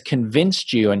 has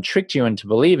convinced you and tricked you into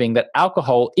believing that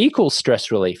alcohol equals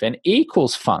stress relief and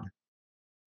equals fun.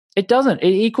 It doesn't.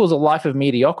 It equals a life of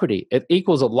mediocrity. It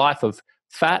equals a life of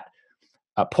fat,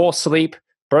 poor sleep,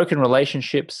 broken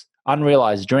relationships,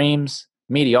 unrealized dreams,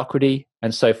 mediocrity,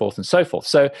 and so forth and so forth.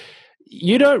 So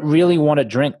you don't really want to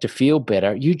drink to feel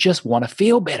better. You just want to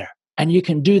feel better. And you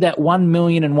can do that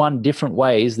 1,000,001 different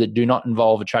ways that do not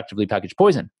involve attractively packaged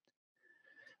poison.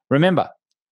 Remember,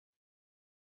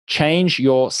 change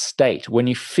your state. When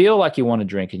you feel like you want to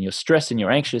drink and you're stressed and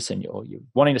you're anxious and you're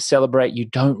wanting to celebrate, you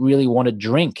don't really want to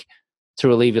drink to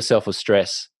relieve yourself of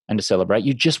stress and to celebrate.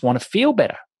 You just want to feel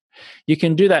better. You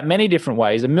can do that many different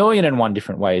ways, 1,000,001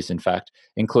 different ways, in fact,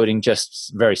 including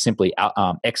just very simply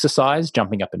exercise,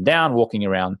 jumping up and down, walking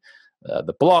around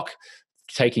the block,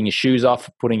 taking your shoes off,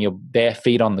 putting your bare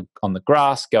feet on the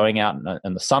grass, going out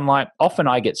in the sunlight. Often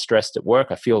I get stressed at work.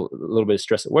 I feel a little bit of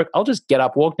stress at work. I'll just get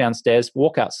up, walk downstairs,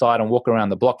 walk outside and walk around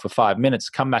the block for 5 minutes,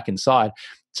 come back inside.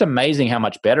 It's amazing how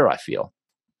much better I feel.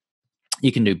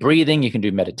 You can do breathing, you can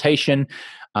do meditation.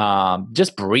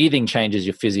 Just breathing changes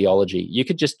your physiology. You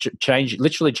could just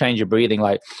literally change your breathing,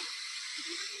 like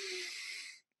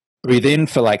breathe in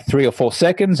for like 3 or 4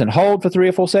 seconds and hold for 3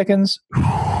 or 4 seconds.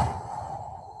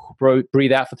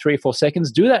 Breathe out for 3 or 4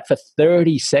 seconds. Do that for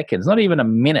 30 seconds, not even a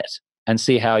minute, and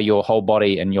see how your whole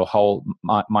body and your whole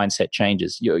mindset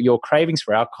changes. Your cravings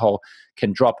for alcohol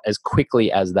can drop as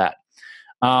quickly as that.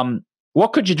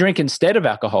 What could you drink instead of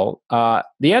alcohol?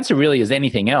 The answer really is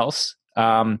anything else.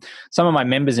 Some of my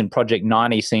members in Project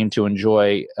 90 seem to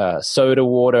enjoy soda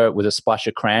water with a splash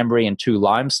of cranberry and 2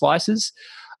 lime slices.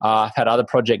 I've had other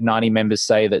Project 90 members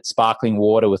say that sparkling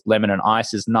water with lemon and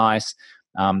ice is nice.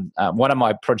 One of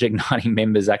my Project 90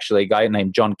 members, actually, a guy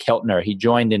named John Keltner, he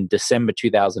joined in December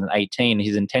 2018.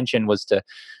 His intention was to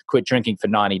quit drinking for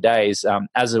 90 days.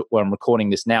 When I'm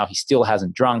recording this now, he still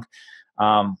hasn't drunk.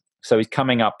 So he's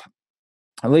coming up,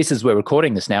 at least as we're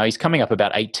recording this now, he's coming up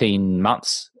about 18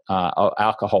 months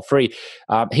alcohol-free.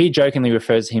 He jokingly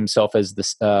refers to himself as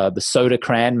the soda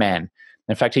cran man.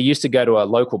 In fact, he used to go to a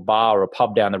local bar or a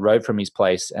pub down the road from his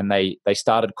place, and they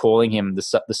started calling him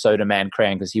the soda man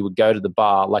cran because he would go to the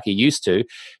bar like he used to.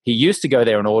 He used to go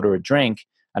there and order a drink,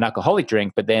 an alcoholic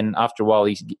drink, but then after a while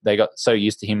they got so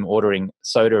used to him ordering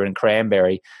soda and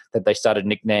cranberry that they started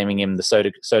nicknaming him the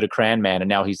soda cran man, and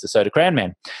now he's the soda cran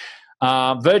man.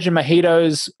 Virgin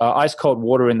mojitos, ice cold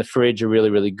water in the fridge are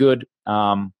really, really good.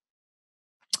 What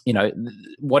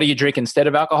do you drink instead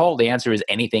of alcohol? The answer is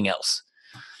anything else.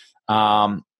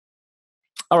 All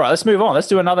right, let's move on. Let's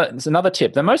do another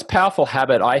tip. The most powerful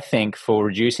habit, I think, for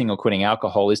reducing or quitting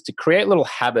alcohol is to create little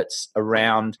habits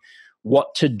around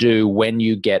what to do when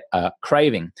you get a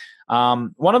craving.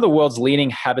 One of the world's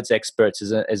leading habits experts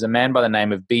is a man by the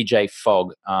name of BJ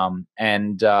Fogg. I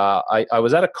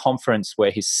was at a conference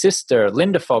where his sister,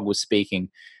 Linda Fogg, was speaking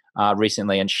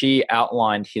recently, and she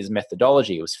outlined his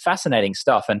methodology. It was fascinating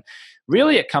stuff. And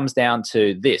really, it comes down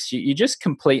to this. You just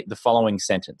complete the following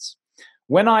sentence.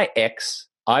 When I X,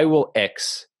 I will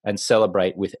X and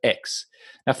celebrate with X.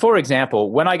 Now, for example,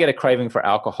 when I get a craving for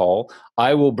alcohol,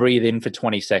 I will breathe in for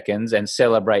 20 seconds and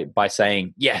celebrate by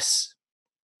saying yes.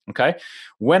 Okay?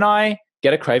 When I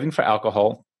get a craving for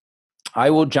alcohol,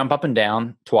 I will jump up and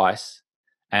down twice,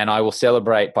 and I will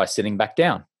celebrate by sitting back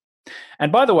down.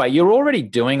 And by the way, you're already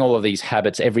doing all of these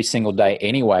habits every single day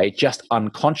anyway, just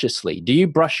unconsciously. Do you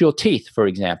brush your teeth, for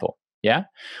example? Yeah.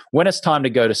 When it's time to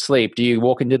go to sleep, do you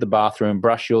walk into the bathroom,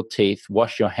 brush your teeth,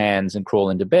 wash your hands, and crawl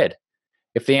into bed?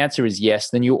 If the answer is yes,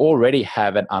 then you already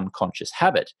have an unconscious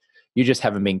habit. You just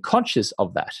haven't been conscious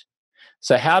of that.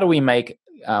 So how do we make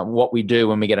what we do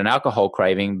when we get an alcohol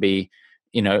craving be,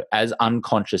 as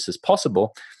unconscious as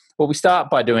possible? Well, we start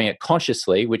by doing it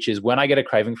consciously, which is when I get a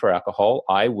craving for alcohol,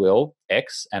 I will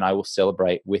X and I will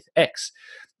celebrate with X.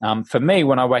 For me,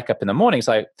 when I wake up in the morning, it's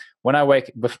like when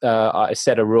I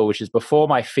set a rule, which is before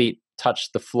my feet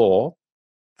touch the floor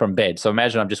from bed. So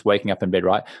imagine I'm just waking up in bed,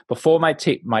 right? Before my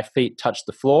feet touch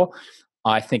the floor,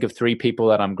 I think of 3 people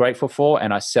that I'm grateful for,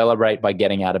 and I celebrate by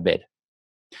getting out of bed.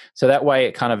 So that way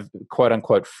it kind of, quote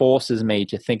unquote, forces me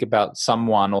to think about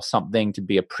someone or something to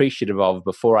be appreciative of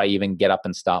before I even get up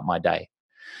and start my day.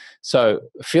 So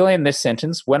fill in this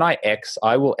sentence. When I X,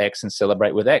 I will X and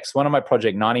celebrate with X. One of my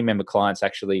Project 90 member clients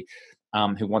actually,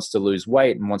 who wants to lose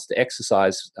weight and wants to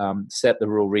exercise, set the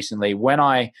rule recently. When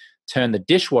I turn the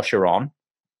dishwasher on,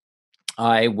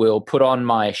 I will put on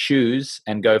my shoes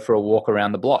and go for a walk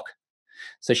around the block.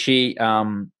 So she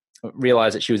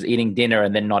realized that she was eating dinner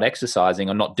and then not exercising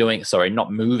or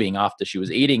not moving after she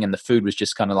was eating, and the food was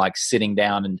just kind of like sitting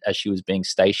down, and as she was being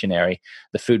stationary,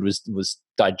 the food was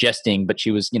digesting, but she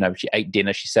was, she ate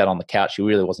dinner, she sat on the couch, she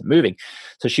really wasn't moving.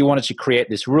 So she wanted to create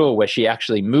this rule where she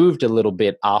actually moved a little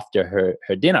bit after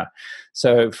her dinner.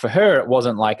 So for her, it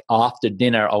wasn't like after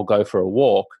dinner I'll go for a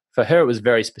walk. For her, it was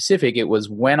very specific. It was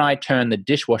when I turn the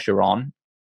dishwasher on,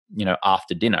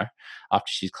 after dinner,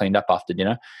 after she's cleaned up after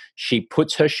dinner, she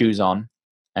puts her shoes on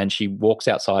and she walks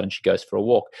outside and she goes for a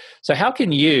walk. So how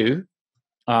can you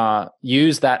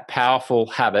use that powerful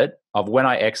habit of when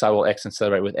I X, I will X and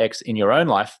celebrate with X in your own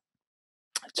life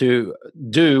to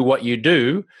do what you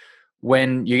do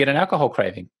when you get an alcohol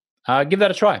craving? Give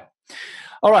that a try.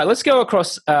 All right, let's go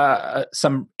across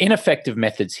some ineffective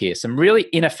methods here, some really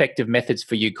ineffective methods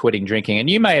for you quitting drinking.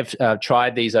 And you may have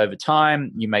tried these over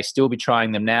time. You may still be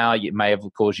trying them now. It may have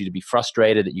caused you to be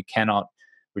frustrated that you cannot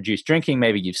reduce drinking.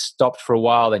 Maybe you've stopped for a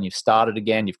while, then you've started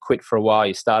again. You've quit for a while,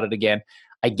 you started again.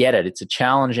 I get it. It's a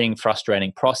challenging,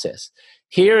 frustrating process.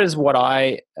 Here is what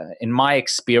in my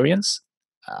experience,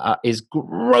 is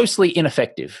grossly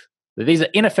ineffective. These are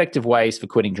ineffective ways for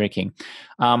quitting drinking.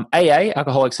 AA,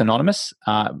 Alcoholics Anonymous,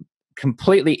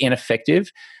 completely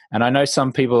ineffective. And I know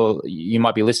some people, you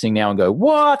might be listening now and go,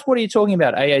 what are you talking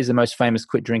about? AA is the most famous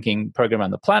quit drinking program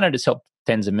on the planet. It's helped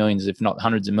tens of millions, if not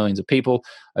hundreds of millions of people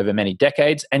over many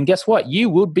decades. And guess what? You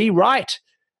would be right.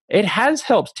 It has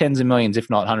helped tens of millions, if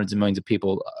not hundreds of millions of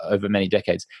people over many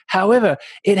decades. However,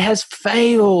 it has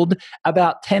failed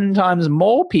about 10 times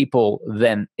more people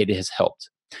than it has helped.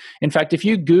 In fact, if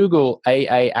you Google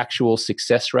AA actual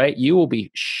success rate, you will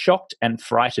be shocked and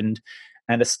frightened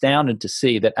and astounded to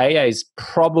see that AA's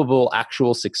probable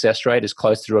actual success rate is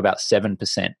close to about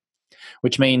 7%,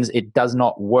 which means it does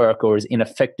not work or is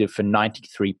ineffective for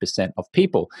 93% of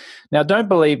people. Now, don't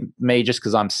believe me just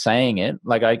because I'm saying it.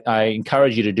 Like I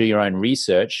encourage you to do your own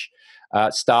research.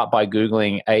 Start by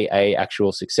Googling AA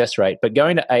actual success rate. But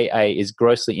going to AA is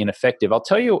grossly ineffective. I'll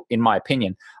tell you, in my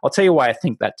opinion, I'll tell you why I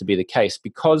think that to be the case.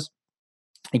 Because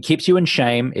it keeps you in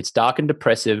shame. It's dark and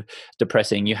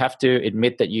depressing. You have to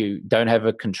admit that you don't have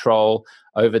a control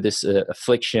over this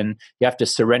affliction. You have to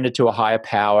surrender to a higher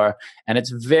power. And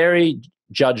it's very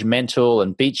judgmental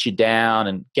and beats you down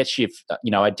and gets you,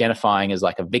 identifying as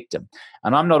like a victim.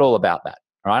 And I'm not all about that.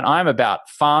 Right? I'm about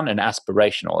fun and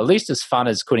aspirational, at least as fun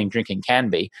as quitting drinking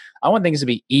can be. I want things to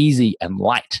be easy and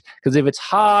light, because if it's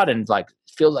hard and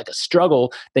feels like a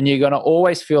struggle, then you're going to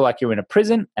always feel like you're in a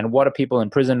prison. And what do people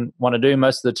in prison want to do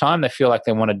most of the time? They feel like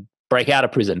they want to break out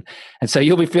of prison. And so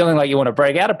you'll be feeling like you want to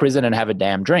break out of prison and have a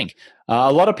damn drink.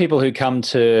 A lot of people who come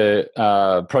to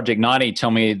Project 90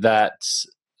 tell me that,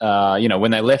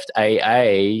 when they left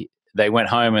AA, they went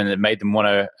home and it made them want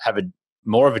to have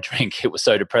more of a drink. It was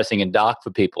so depressing and dark for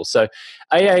people. So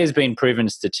AA has been proven,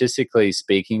 statistically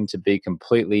speaking, to be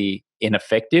completely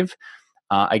ineffective.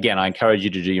 Again, I encourage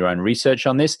you to do your own research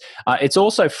on this. It's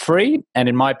also free, and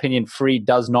in my opinion, free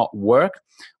does not work.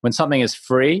 When something is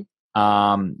free,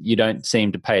 you don't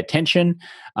seem to pay attention.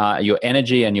 Your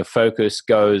energy and your focus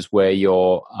goes where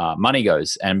your money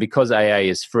goes. And because AA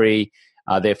is free,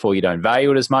 therefore you don't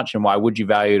value it as much. And why would you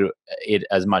value it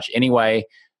as much anyway?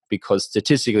 Because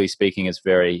statistically speaking, it's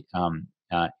very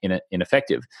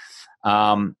ineffective.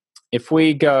 If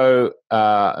we go,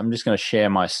 I'm just going to share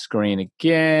my screen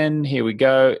again. Here we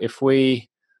go. If we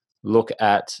look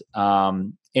at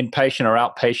inpatient or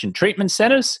outpatient treatment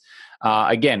centers,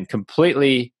 again,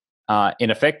 completely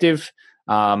ineffective.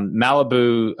 Passages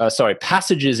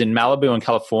in Malibu in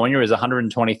California is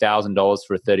 $120,000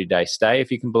 for a 30-day stay, if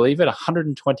you can believe it.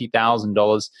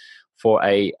 $120,000 for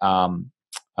a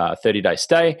 30-day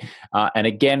stay, and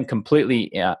again,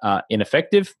 completely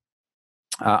ineffective.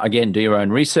 Again, do your own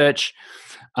research.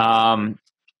 Trying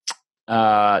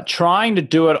to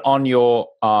do it on your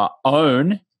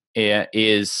own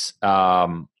is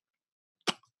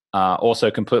also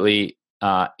completely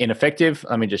ineffective.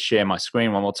 Let me just share my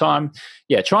screen one more time.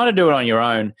 Yeah, trying to do it on your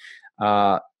own.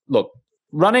 Look,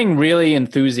 running really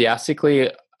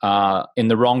enthusiastically in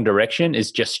the wrong direction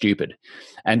is just stupid.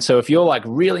 And so if you're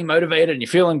really motivated and you're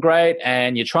feeling great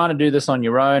and you're trying to do this on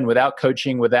your own without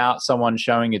coaching, without someone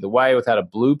showing you the way, without a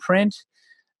blueprint,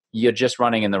 you're just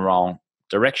running in the wrong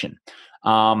direction.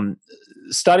 All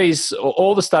the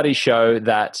studies show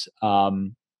that,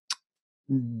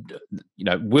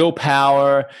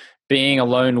 willpower, being a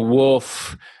lone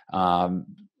wolf,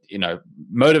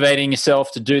 motivating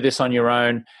yourself to do this on your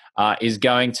own is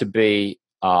going to be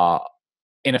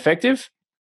ineffective.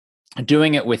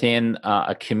 Doing it within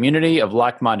a community of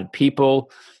like-minded people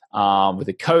with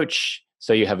a coach,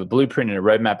 so you have a blueprint and a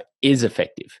roadmap, is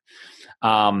effective.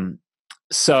 Doing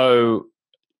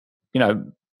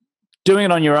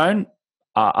it on your own,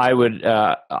 I would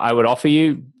offer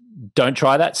you, don't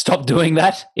try that. Stop doing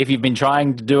that. If you've been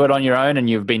trying to do it on your own and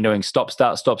you've been doing stop,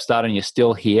 start, and you're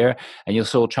still here and you're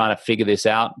still trying to figure this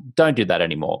out, don't do that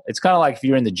anymore. It's kind of like if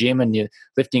you're in the gym and you're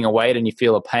lifting a weight and you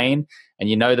feel a pain and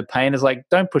you know the pain is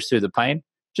don't push through the pain.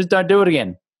 Just don't do it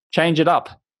again. Change it up.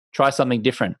 Try something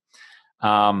different.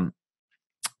 Okay,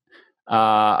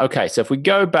 so if we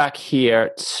go back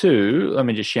here let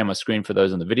me just share my screen for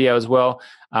those on the video as well.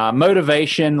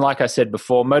 Motivation, like I said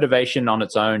before, motivation on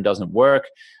its own doesn't work.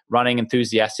 Running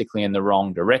enthusiastically in the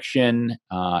wrong direction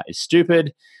is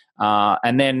stupid.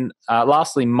 And then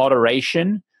lastly,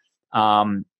 moderation. At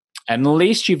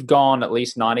least you've gone at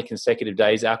least 90 consecutive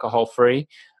days alcohol-free.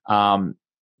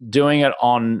 Doing it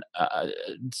on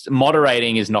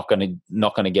moderating is not going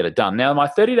to get it done. Now, my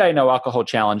 30-day no alcohol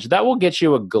challenge, that will get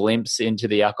you a glimpse into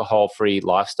the alcohol-free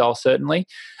lifestyle, certainly,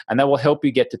 and that will help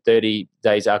you get to 30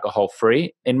 days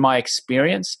alcohol-free. In my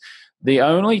experience, the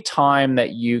only time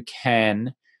that you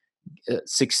can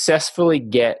successfully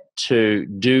get to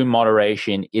do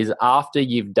moderation is after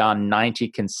you've done 90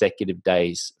 consecutive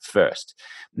days first.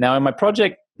 Now, in my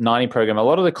Project 90 program, a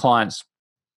lot of the clients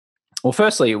Well,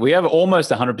 firstly, we have almost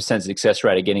 100% success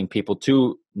rate of getting people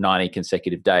to 90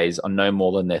 consecutive days on no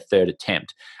more than their third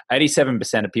attempt.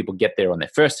 87% of people get there on their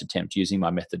first attempt using my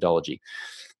methodology.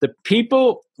 The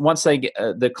people, once they get,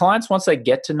 the clients, once they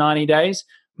get to 90 days,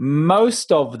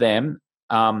 most of them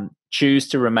choose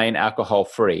to remain alcohol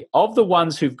free. Of the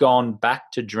ones who've gone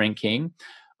back to drinking,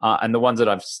 and the ones that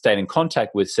I've stayed in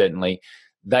contact with, certainly,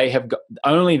 they have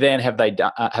only then have they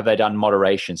done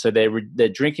moderation. So their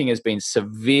drinking has been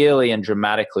severely and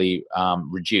dramatically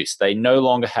reduced. They no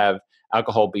longer have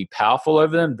alcohol be powerful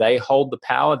over them. They hold the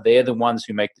power. They're the ones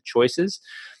who make the choices.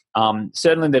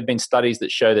 Certainly, there have been studies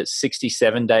that show that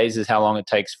 67 days is how long it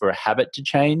takes for a habit to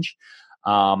change.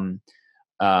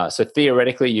 So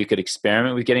theoretically, you could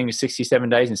experiment with getting to 67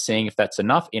 days and seeing if that's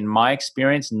enough. In my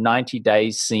experience, 90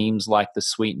 days seems like the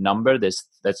sweet number.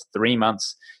 That's 3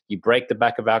 months. You break the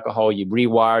back of alcohol, you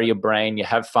rewire your brain, you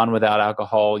have fun without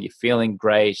alcohol, you're feeling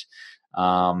great.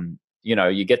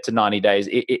 You get to 90 days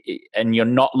and you're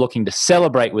not looking to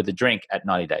celebrate with a drink at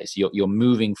 90 days. You're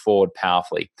moving forward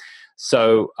powerfully.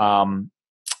 So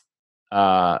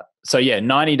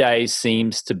 90 days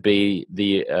seems to be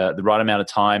the right amount of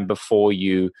time before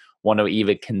you want to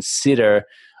even consider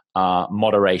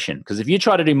moderation. Because if you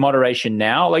try to do moderation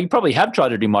now, like you probably have tried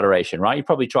to do moderation, right? You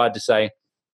probably tried to say,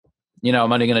 I'm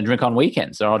only going to drink on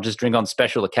weekends, or I'll just drink on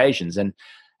special occasions. And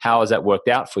how has that worked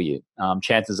out for you?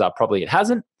 Chances are probably it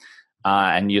hasn't,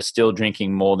 and you're still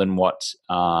drinking more than what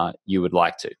you would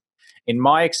like to. In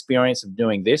my experience of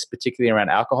doing this, particularly around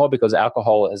alcohol, because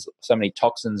alcohol has so many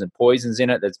toxins and poisons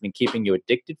in it that's been keeping you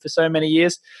addicted for so many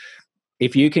years,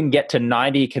 if you can get to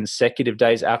 90 consecutive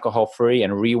days alcohol-free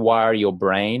and rewire your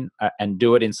brain and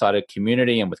do it inside a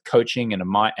community and with coaching and a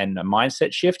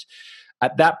mindset shift,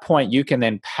 at that point, you can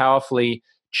then powerfully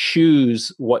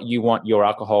choose what you want your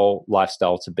alcohol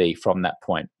lifestyle to be from that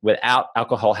point, without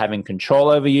alcohol having control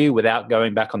over you, without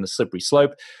going back on the slippery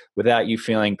slope, without you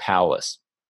feeling powerless.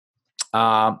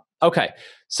 Okay,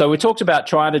 so we talked about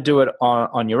trying to do it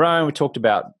on your own. We talked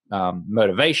about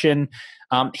motivation.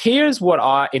 Here's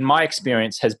what in my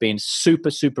experience, has been super,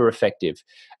 super effective.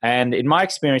 And in my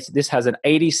experience, this has an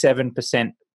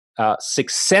 87%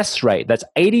 success rate. That's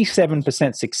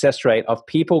 87% success rate of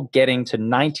people getting to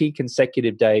 90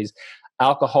 consecutive days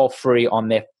alcohol-free on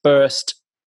their first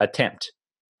attempt.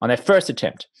 And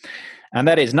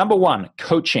that is, number one,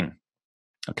 coaching.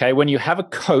 Okay, when you have a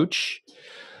coach,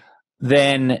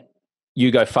 then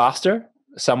you go faster.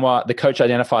 The coach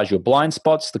identifies your blind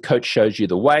spots. The coach shows you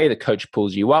the way. The coach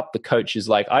pulls you up. The coach is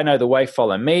like, I know the way,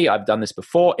 follow me. I've done this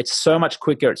before. It's so much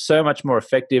quicker. It's so much more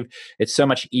effective. It's so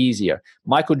much easier.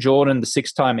 Michael Jordan, the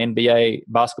 6-time NBA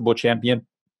basketball champion,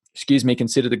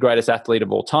 considered the greatest athlete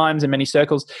of all times in many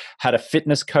circles, had a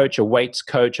fitness coach, a weights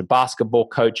coach, a basketball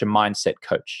coach, a mindset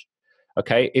coach.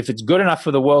 Okay, if it's good enough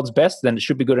for the world's best, then it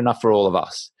should be good enough for all of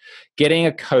us. Getting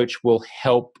a coach will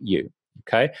help you.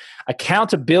 Okay,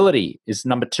 accountability is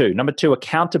number two. Number two,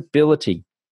 accountability.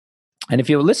 And if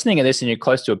you're listening to this and you're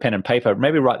close to a pen and paper,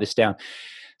 maybe write this down.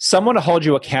 Someone to hold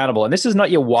you accountable. And this is not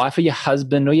your wife or your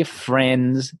husband or your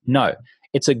friends. No,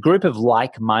 it's a group of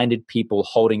like-minded people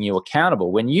holding you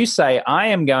accountable. When you say, I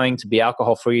am going to be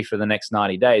alcohol-free for the next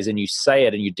 90 days, and you say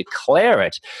it and you declare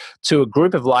it to a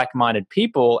group of like-minded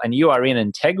people, and you are in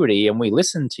integrity and we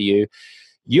listen to you,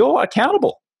 you're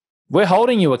accountable. We're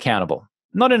holding you accountable.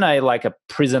 Not in a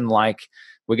prison,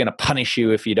 we're going to punish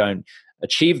you if you don't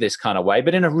achieve this kind of way,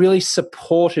 but in a really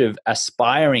supportive,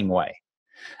 aspiring way.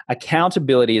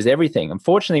 Accountability is everything.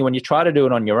 Unfortunately, when you try to do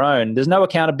it on your own, there's no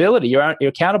accountability. You're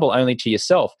accountable only to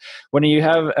yourself. When you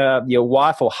have your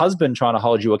wife or husband trying to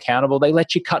hold you accountable, they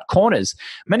let you cut corners.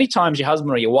 Many times your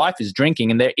husband or your wife is drinking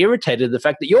and they're irritated at the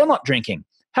fact that you're not drinking.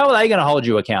 How are they going to hold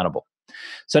you accountable?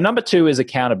 So number two is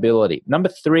accountability. Number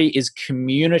three is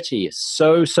community. It's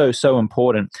so, so, so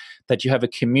important that you have a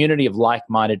community of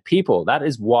like-minded people. That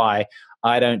is why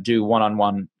I don't do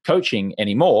one-on-one coaching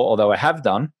anymore, although I have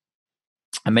done.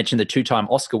 I mentioned the 2-time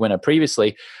Oscar winner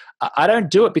previously. I don't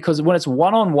do it because when it's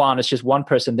one-on-one, it's just one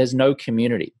person. There's no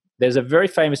community. There's a very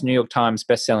famous New York Times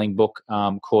best-selling book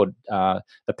called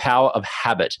The Power of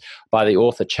Habit by the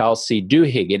author Charles C.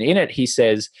 Duhigg. And in it, he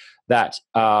says that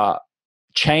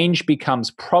change becomes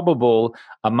probable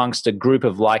amongst a group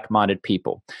of like-minded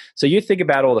people. So you think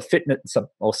about all the fitness,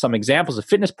 or some examples of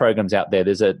fitness programs out there.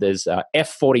 There's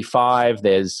F45,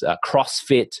 there's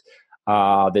CrossFit,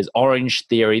 There's Orange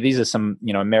Theory. These are some,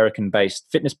 American-based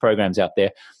fitness programs out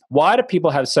there. Why do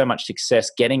people have so much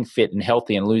success getting fit and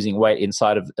healthy and losing weight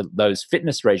inside of those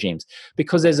fitness regimes?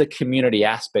 Because there's a community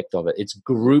aspect of it. It's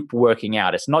group working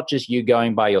out. It's not just you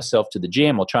going by yourself to the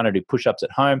gym or trying to do push-ups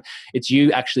at home. It's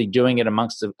you actually doing it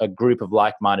amongst a group of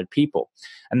like-minded people.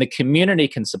 And the community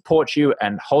can support you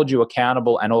and hold you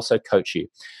accountable and also coach you.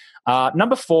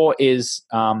 Number 4 is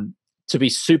to be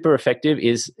super effective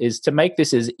is to make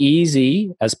this as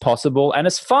easy as possible and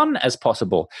as fun as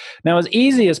possible. Now, as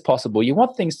easy as possible, you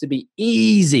want things to be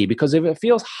easy, because if it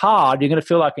feels hard, you're going to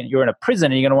feel like you're in a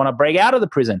prison and you're going to want to break out of the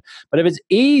prison. But if it's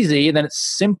easy, then it's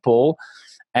simple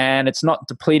and it's not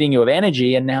depleting you of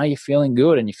energy, and now you're feeling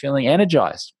good and you're feeling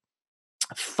energized.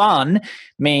 Fun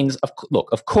means,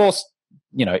 of course,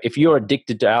 if you're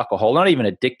addicted to alcohol, not even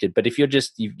addicted, but if you're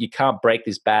just, you can't break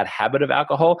this bad habit of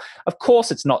alcohol, of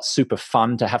course it's not super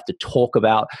fun to have to talk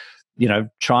about,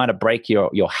 trying to break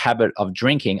your habit of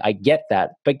drinking. I get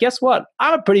that. But guess what?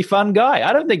 I'm a pretty fun guy.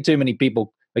 I don't think too many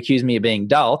people accuse me of being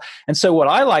dull. And so what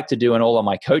I like to do in all of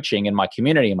my coaching and my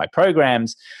community and my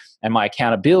programs and my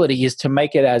accountability is to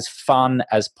make it as fun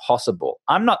as possible.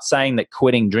 I'm not saying that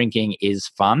quitting drinking is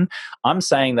fun. I'm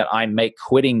saying that I make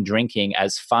quitting drinking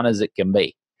as fun as it can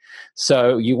be.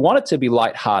 So you want it to be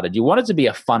lighthearted. You want it to be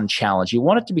a fun challenge. You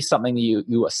want it to be something that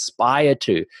you aspire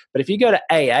to. But if you go to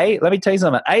AA, let me tell you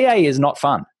something. AA is not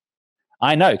fun.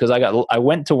 I know, because I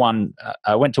went to one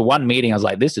meeting. I was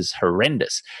like, this is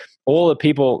horrendous. Not all the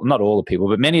people,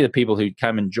 but many of the people who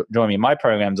come and join me in my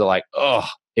programs are like, oh,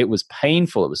 it was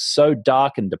painful. It was so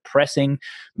dark and depressing,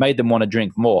 made them want to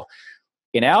drink more.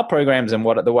 In our programs and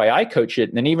the way I coach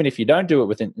it, and even if you don't do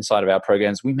it inside of our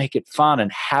programs, we make it fun and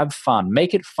have fun.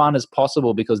 Make it fun as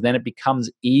possible, because then it becomes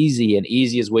easy, and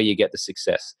easy is where you get the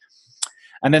success.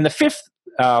 And then the 5th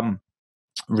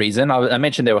reason, I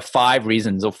mentioned there were 5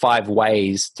 reasons or 5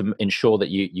 ways to ensure that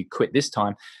you quit this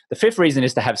time. The 5th reason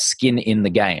is to have skin in the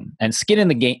game. And skin in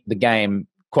the game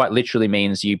quite literally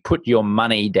means you put your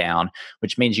money down,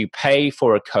 which means you pay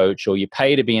for a coach, or you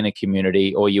pay to be in a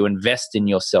community, or you invest in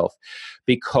yourself,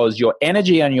 because your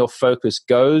energy and your focus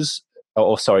flows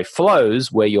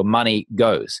where your money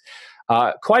goes.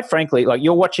 Quite frankly, like,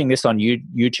 you're watching this on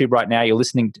YouTube right now, you're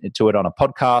listening to it on a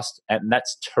podcast, and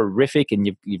that's terrific. And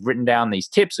you've written down these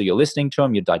tips, or you're listening to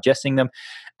them, you're digesting them,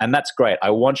 and that's great.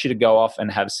 I want you to go off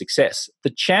and have success. The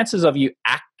chances of you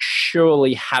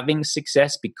actually having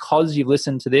success because you've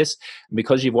listened to this and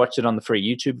because you've watched it on the free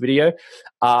YouTube video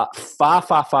are far,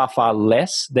 far, far, far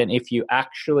less than if you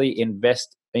actually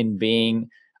invest into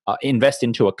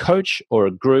a coach or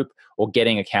a group or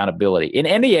getting accountability in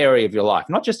any area of your life,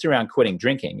 not just around quitting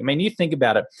drinking. I mean, you think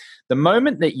about it, the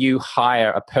moment that you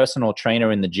hire a personal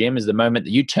trainer in the gym is the moment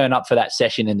that you turn up for that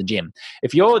session in the gym.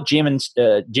 If your gym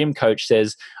coach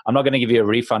says, I'm not going to give you a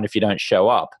refund if you don't show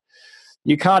up,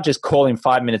 you can't just call him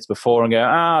 5 minutes before and go,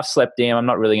 I've slept in, I'm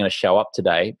not really going to show up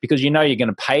today, because you're going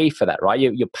to pay for that, right?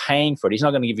 You're paying for it. He's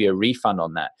not going to give you a refund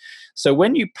on that. So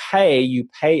when you pay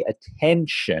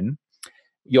attention.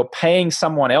 You're paying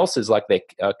someone else's, like their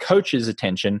coach's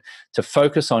attention, to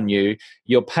focus on you.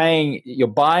 You're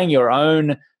buying your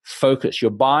own focus.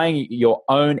 You're buying your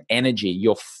own energy.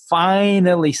 You're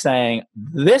finally saying,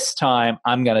 this time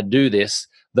I'm going to do this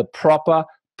the proper,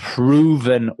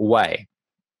 proven way.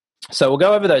 So we'll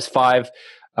go over those 5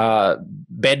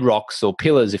 bedrocks or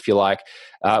pillars, if you like,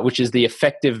 which is the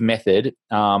effective method,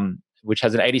 which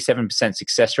has an 87%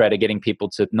 success rate of getting people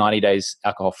to 90 days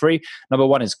alcohol-free. Number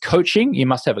 1 is coaching. You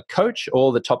must have a coach.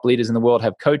 All the top leaders in the world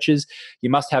have coaches.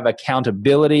 You must have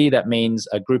accountability. That means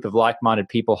a group of like-minded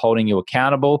people holding you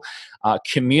accountable.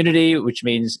 Community, which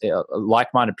means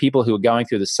like-minded people who are going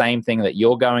through the same thing that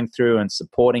you're going through and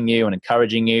supporting you and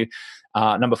encouraging you.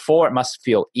 Number 4, it must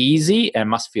feel easy and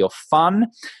must feel fun,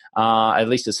 at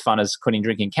least as fun as quitting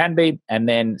drinking can be. And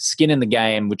then skin in the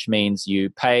game, which means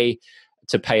you pay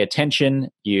to pay attention,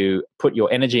 you put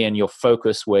your energy and your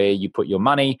focus where you put your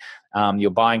money, you're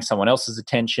buying someone else's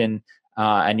attention,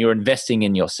 and you're investing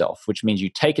in yourself, which means you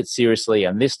take it seriously,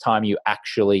 and this time you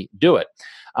actually do it.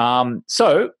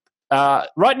 So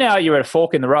right now you're at a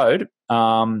fork in the road,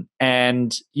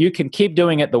 and you can keep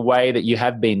doing it the way that you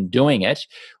have been doing it,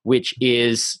 which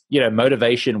is,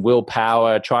 motivation,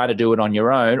 willpower, trying to do it on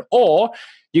your own, or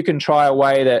you can try a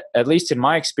way that, at least in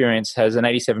my experience, has an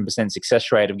 87%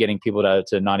 success rate of getting people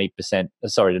to 90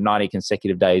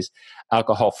 consecutive days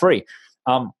alcohol-free.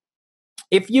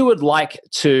 If you would like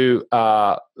to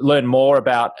learn more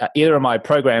about either of my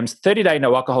programs, 30-Day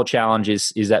No Alcohol Challenge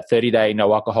is at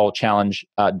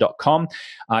 30daynoalcoholchallenge.com.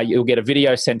 You'll get a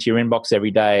video sent to your inbox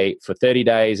every day for 30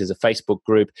 days. There's a Facebook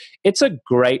group. It's a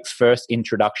great first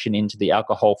introduction into the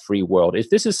alcohol-free world. If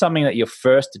this is something that you're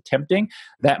first attempting,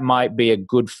 that might be a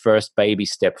good first baby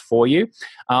step for you.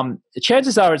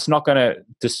 Chances are it's not going to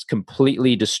just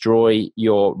completely destroy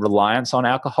your reliance on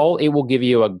alcohol. It will give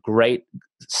you a great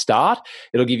start.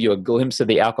 It'll give you a glimpse of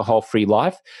the alcohol-free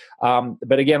life.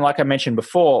 But again, like I mentioned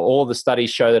before, all the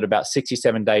studies show that about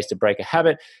 67 days to break a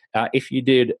habit. If you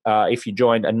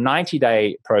joined a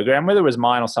 90-day program, whether it was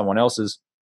mine or someone else's,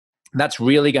 that's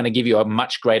really going to give you a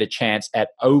much greater chance at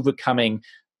overcoming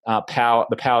the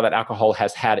power that alcohol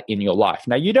has had in your life.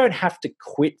 Now, you don't have to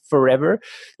quit forever.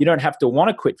 You don't have to want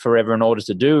to quit forever in order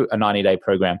to do a 90-day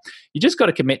program. You just got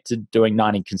to commit to doing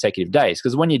 90 consecutive days,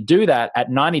 because when you do that, at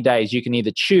 90 days, you can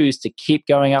either choose to keep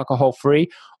going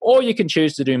alcohol-free, or you can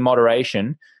choose to do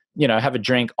moderation, have a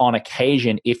drink on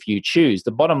occasion if you choose.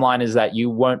 The bottom line is that you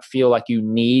won't feel like you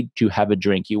need to have a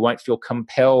drink. You won't feel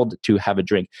compelled to have a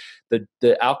drink.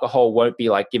 The alcohol won't be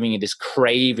like giving you this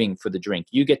craving for the drink.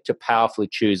 You get to powerfully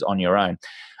choose on your own.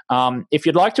 If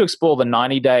you'd like to explore the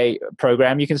 90-day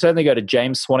program, you can certainly go to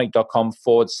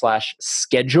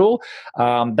jamesswanwick.com/schedule.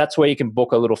 That's where you can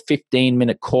book a little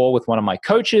 15-minute call with one of my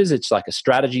coaches. It's like a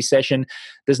strategy session.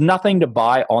 There's nothing to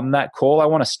buy on that call. I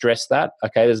want to stress that.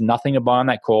 Okay, there's nothing to buy on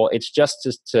that call. It's just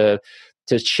to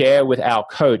share with our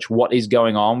coach what is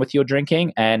going on with your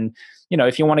drinking. And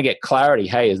if you want to get clarity,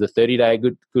 hey, is the 30-day a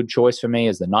good choice for me?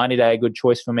 Is the 90-day a good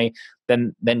choice for me?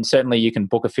 Then certainly you can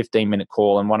book a 15-minute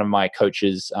call, and one of my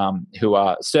coaches who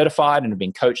are certified and have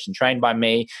been coached and trained by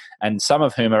me, and some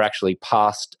of whom are actually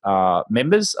past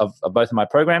members of both of my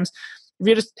programs.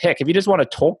 If you just want to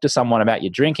talk to someone about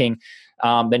your drinking,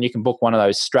 then you can book one of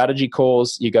those strategy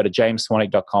calls. You go to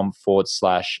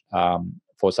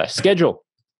jamesswanwick.com/schedule.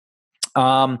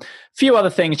 Few other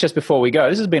things just before we go.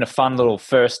 This has been a fun little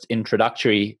first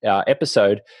introductory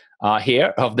episode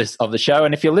here of the show.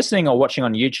 And if you're listening or watching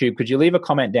on YouTube, could you leave a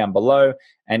comment down below?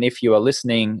 And if you are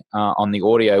listening on the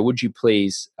audio, would you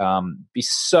please be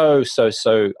so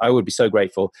I would be so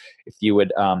grateful if you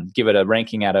would give it a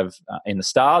ranking out of in the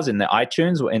stars in the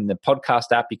iTunes or in the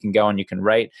podcast app. You can go and you can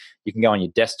rate. You can go on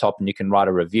your desktop and you can write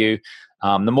a review.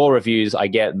 The more reviews I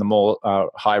get, the more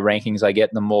high rankings I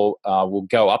get, the more will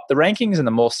go up the rankings, and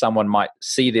the more someone might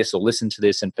see this or listen to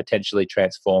this and potentially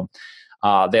transform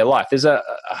their life. There's a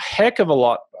heck of a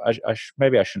lot,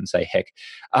 maybe I shouldn't say heck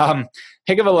of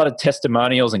a lot of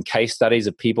testimonials and case studies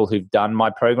of people who've done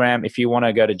my program. If you want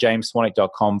to go to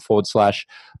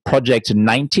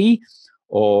jamesswanwick.com/project90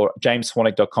 or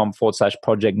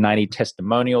jamesswanwick.com/project90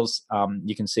 testimonials,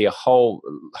 you can see a whole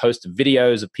host of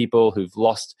videos of people who've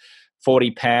lost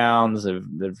 40 pounds,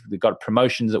 they've got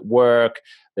promotions at work,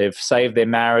 they've saved their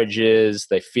marriages,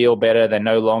 they feel better, they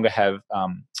no longer have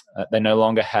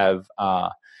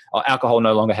alcohol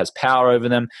no longer has power over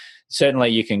them. Certainly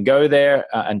you can go there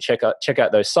and check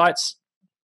out those sites.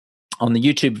 On the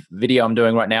YouTube video I'm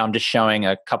doing right now, I'm just showing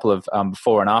a couple of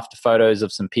before and after photos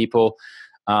of some people.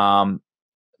 But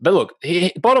look,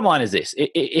 bottom line is this: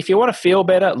 if you want to feel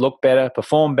better, look better,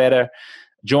 perform better,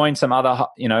 join some other,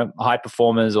 high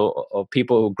performers or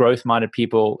people, growth-minded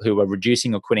people who are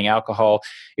reducing or quitting alcohol.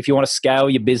 If you want to scale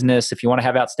your business, if you want to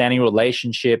have outstanding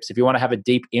relationships, if you want to have a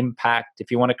deep impact, if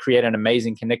you want to create an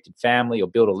amazing connected family or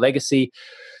build a legacy,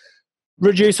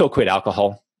 reduce or quit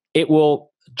alcohol. It will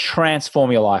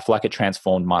transform your life like it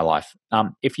transformed my life.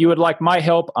 If you would like my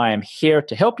help, I am here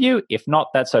to help you. If not,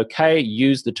 that's okay.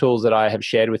 Use the tools that I have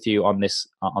shared with you on this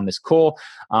call.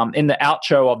 In the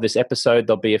outro of this episode,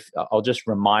 I'll just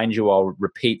remind you, I'll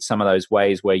repeat some of those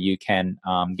ways where you can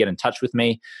get in touch with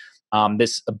me.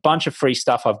 There's a bunch of free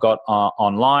stuff I've got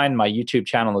online. My YouTube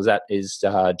channel is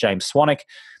James Swanwick.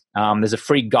 There's a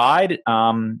free guide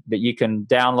that you can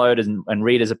download and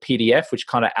read as a PDF, which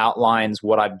kind of outlines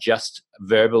what I've just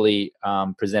verbally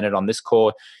presented on this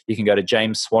call. You can go to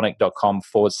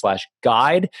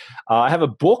jamesswanwick.com/guide. I have a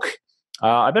book.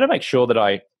 I better make sure that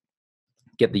I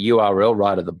get the URL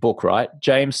right of the book, right?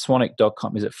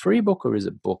 jamesswanwick.com. Is it free book or is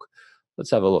it book?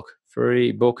 Let's have a look.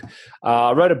 Free book.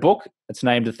 I wrote a book. It's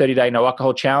named The 30-Day No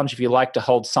Alcohol Challenge. If you like to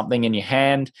hold something in your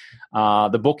hand,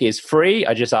 the book is free.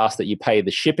 I just ask that you pay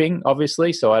the shipping,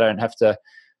 obviously, so I don't have to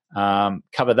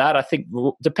cover that. I think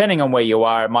depending on where you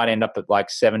are, it might end up at like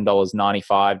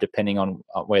 $7.95, depending on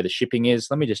where the shipping is.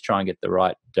 Let me just try and get the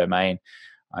right domain.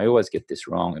 I always get this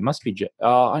wrong. It must be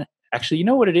actually, you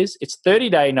know what it is? It's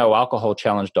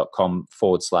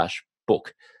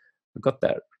 30daynoalcoholchallenge.com/book. I got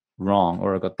that wrong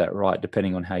or I got that right,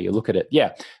 depending on how you look at it.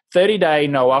 Yeah,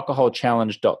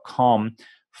 30daynoalcoholchallenge.com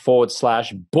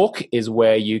james.com/book is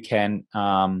where you can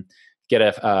get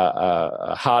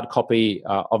a hard copy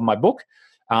of my book.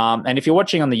 And if you're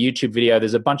watching on the YouTube video,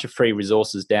 there's a bunch of free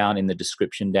resources down in the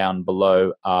description down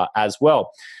below as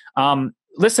well.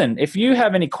 Listen, if you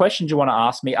have any questions you want to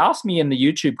ask me in the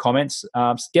YouTube comments.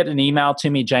 Get an email to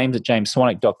me,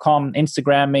 james@jamesswanwick.com.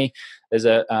 Instagram me. There's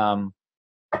a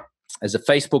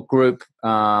Facebook group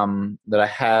that I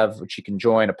have, which you can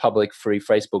join, a public free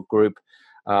Facebook group,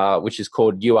 which is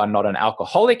called You Are Not an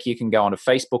Alcoholic. You can go onto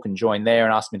Facebook and join there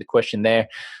and ask me the question there.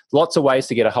 Lots of ways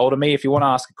to get a hold of me. If you want to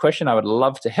ask a question, I would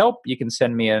love to help. You can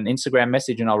send me an Instagram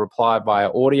message and I'll reply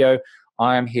via audio.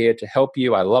 I am here to help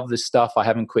you. I love this stuff. I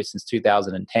haven't quit since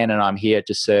 2010, and I'm here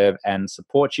to serve and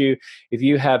support you. If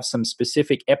you have some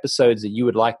specific episodes that you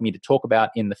would like me to talk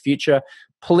about in the future,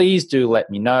 please do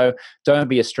let me know. Don't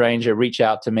be a stranger. Reach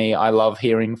out to me. I love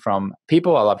hearing from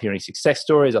people. I love hearing success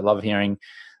stories. I love hearing,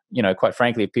 quite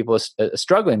frankly, if people are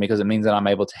struggling, because it means that I'm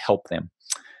able to help them.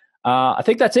 I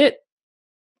think that's it.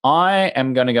 I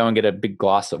am going to go and get a big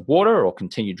glass of water or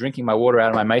continue drinking my water out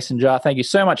of my mason jar. Thank you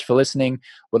so much for listening.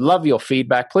 Would love your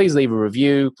feedback. Please leave a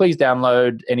review. Please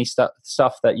download any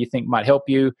stuff that you think might help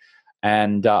you.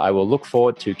 And I will look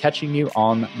forward to catching you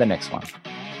on the next one.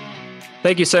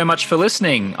 Thank you so much for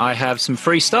listening. I have some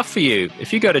free stuff for you.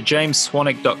 If you go to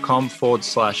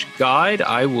jamesswanwick.com/guide,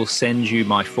 I will send you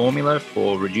my formula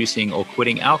for reducing or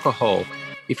quitting alcohol.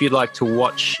 If you'd like to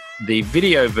watch the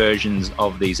video versions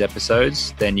of these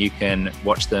episodes, then you can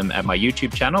watch them at my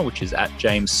YouTube channel, which is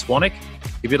 @JamesSwanwick.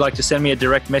 If you'd like to send me a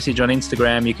direct message on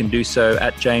Instagram, you can do so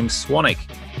 @JamesSwanwick.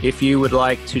 If you would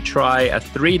like to try a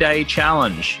 3-day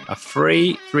challenge, a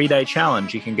free 3-day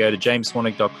challenge, you can go to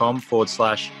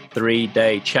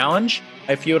jamesswanwick.com/3-day challenge.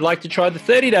 If you would like to try the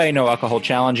 30-day no alcohol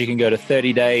challenge, you can go to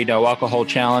 30-day no alcohol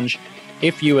challenge.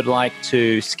 If you would like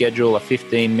to schedule a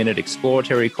 15-minute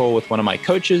exploratory call with one of my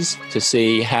coaches to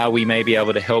see how we may be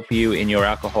able to help you in your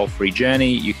alcohol-free journey,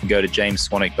 you can go to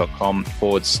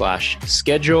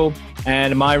jamesswanwick.com/schedule.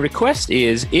 And my request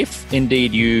is, if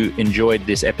indeed you enjoyed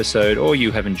this episode or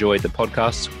you have enjoyed the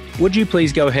podcast, would you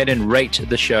please go ahead and rate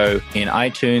the show in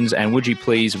iTunes, and would you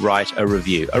please write a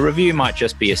review? A review might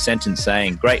just be a sentence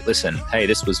saying, great listen, hey,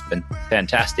 this was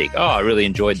fantastic. Oh, I really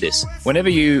enjoyed this. Whenever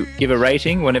you give a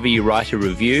rating, whenever you write a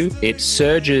review, it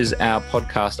surges our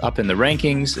podcast up in the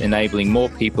rankings, enabling more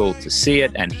people to see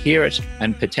it and hear it,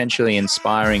 and potentially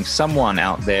inspiring someone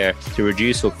out there to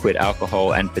reduce or quit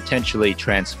alcohol and potentially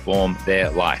transform their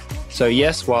life. So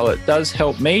yes, while it does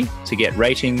help me to get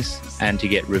ratings and to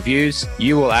get reviews,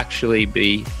 you will actually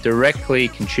be directly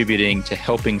contributing to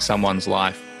helping someone's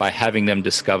life by having them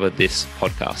discover this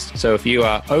podcast. So if you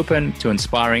are open to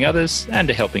inspiring others and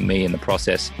to helping me in the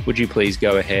process, would you please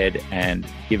go ahead and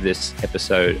give this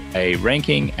episode a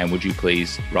ranking, and would you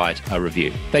please write a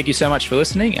review? Thank you so much for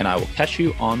listening, and I will catch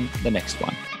you on the next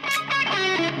one.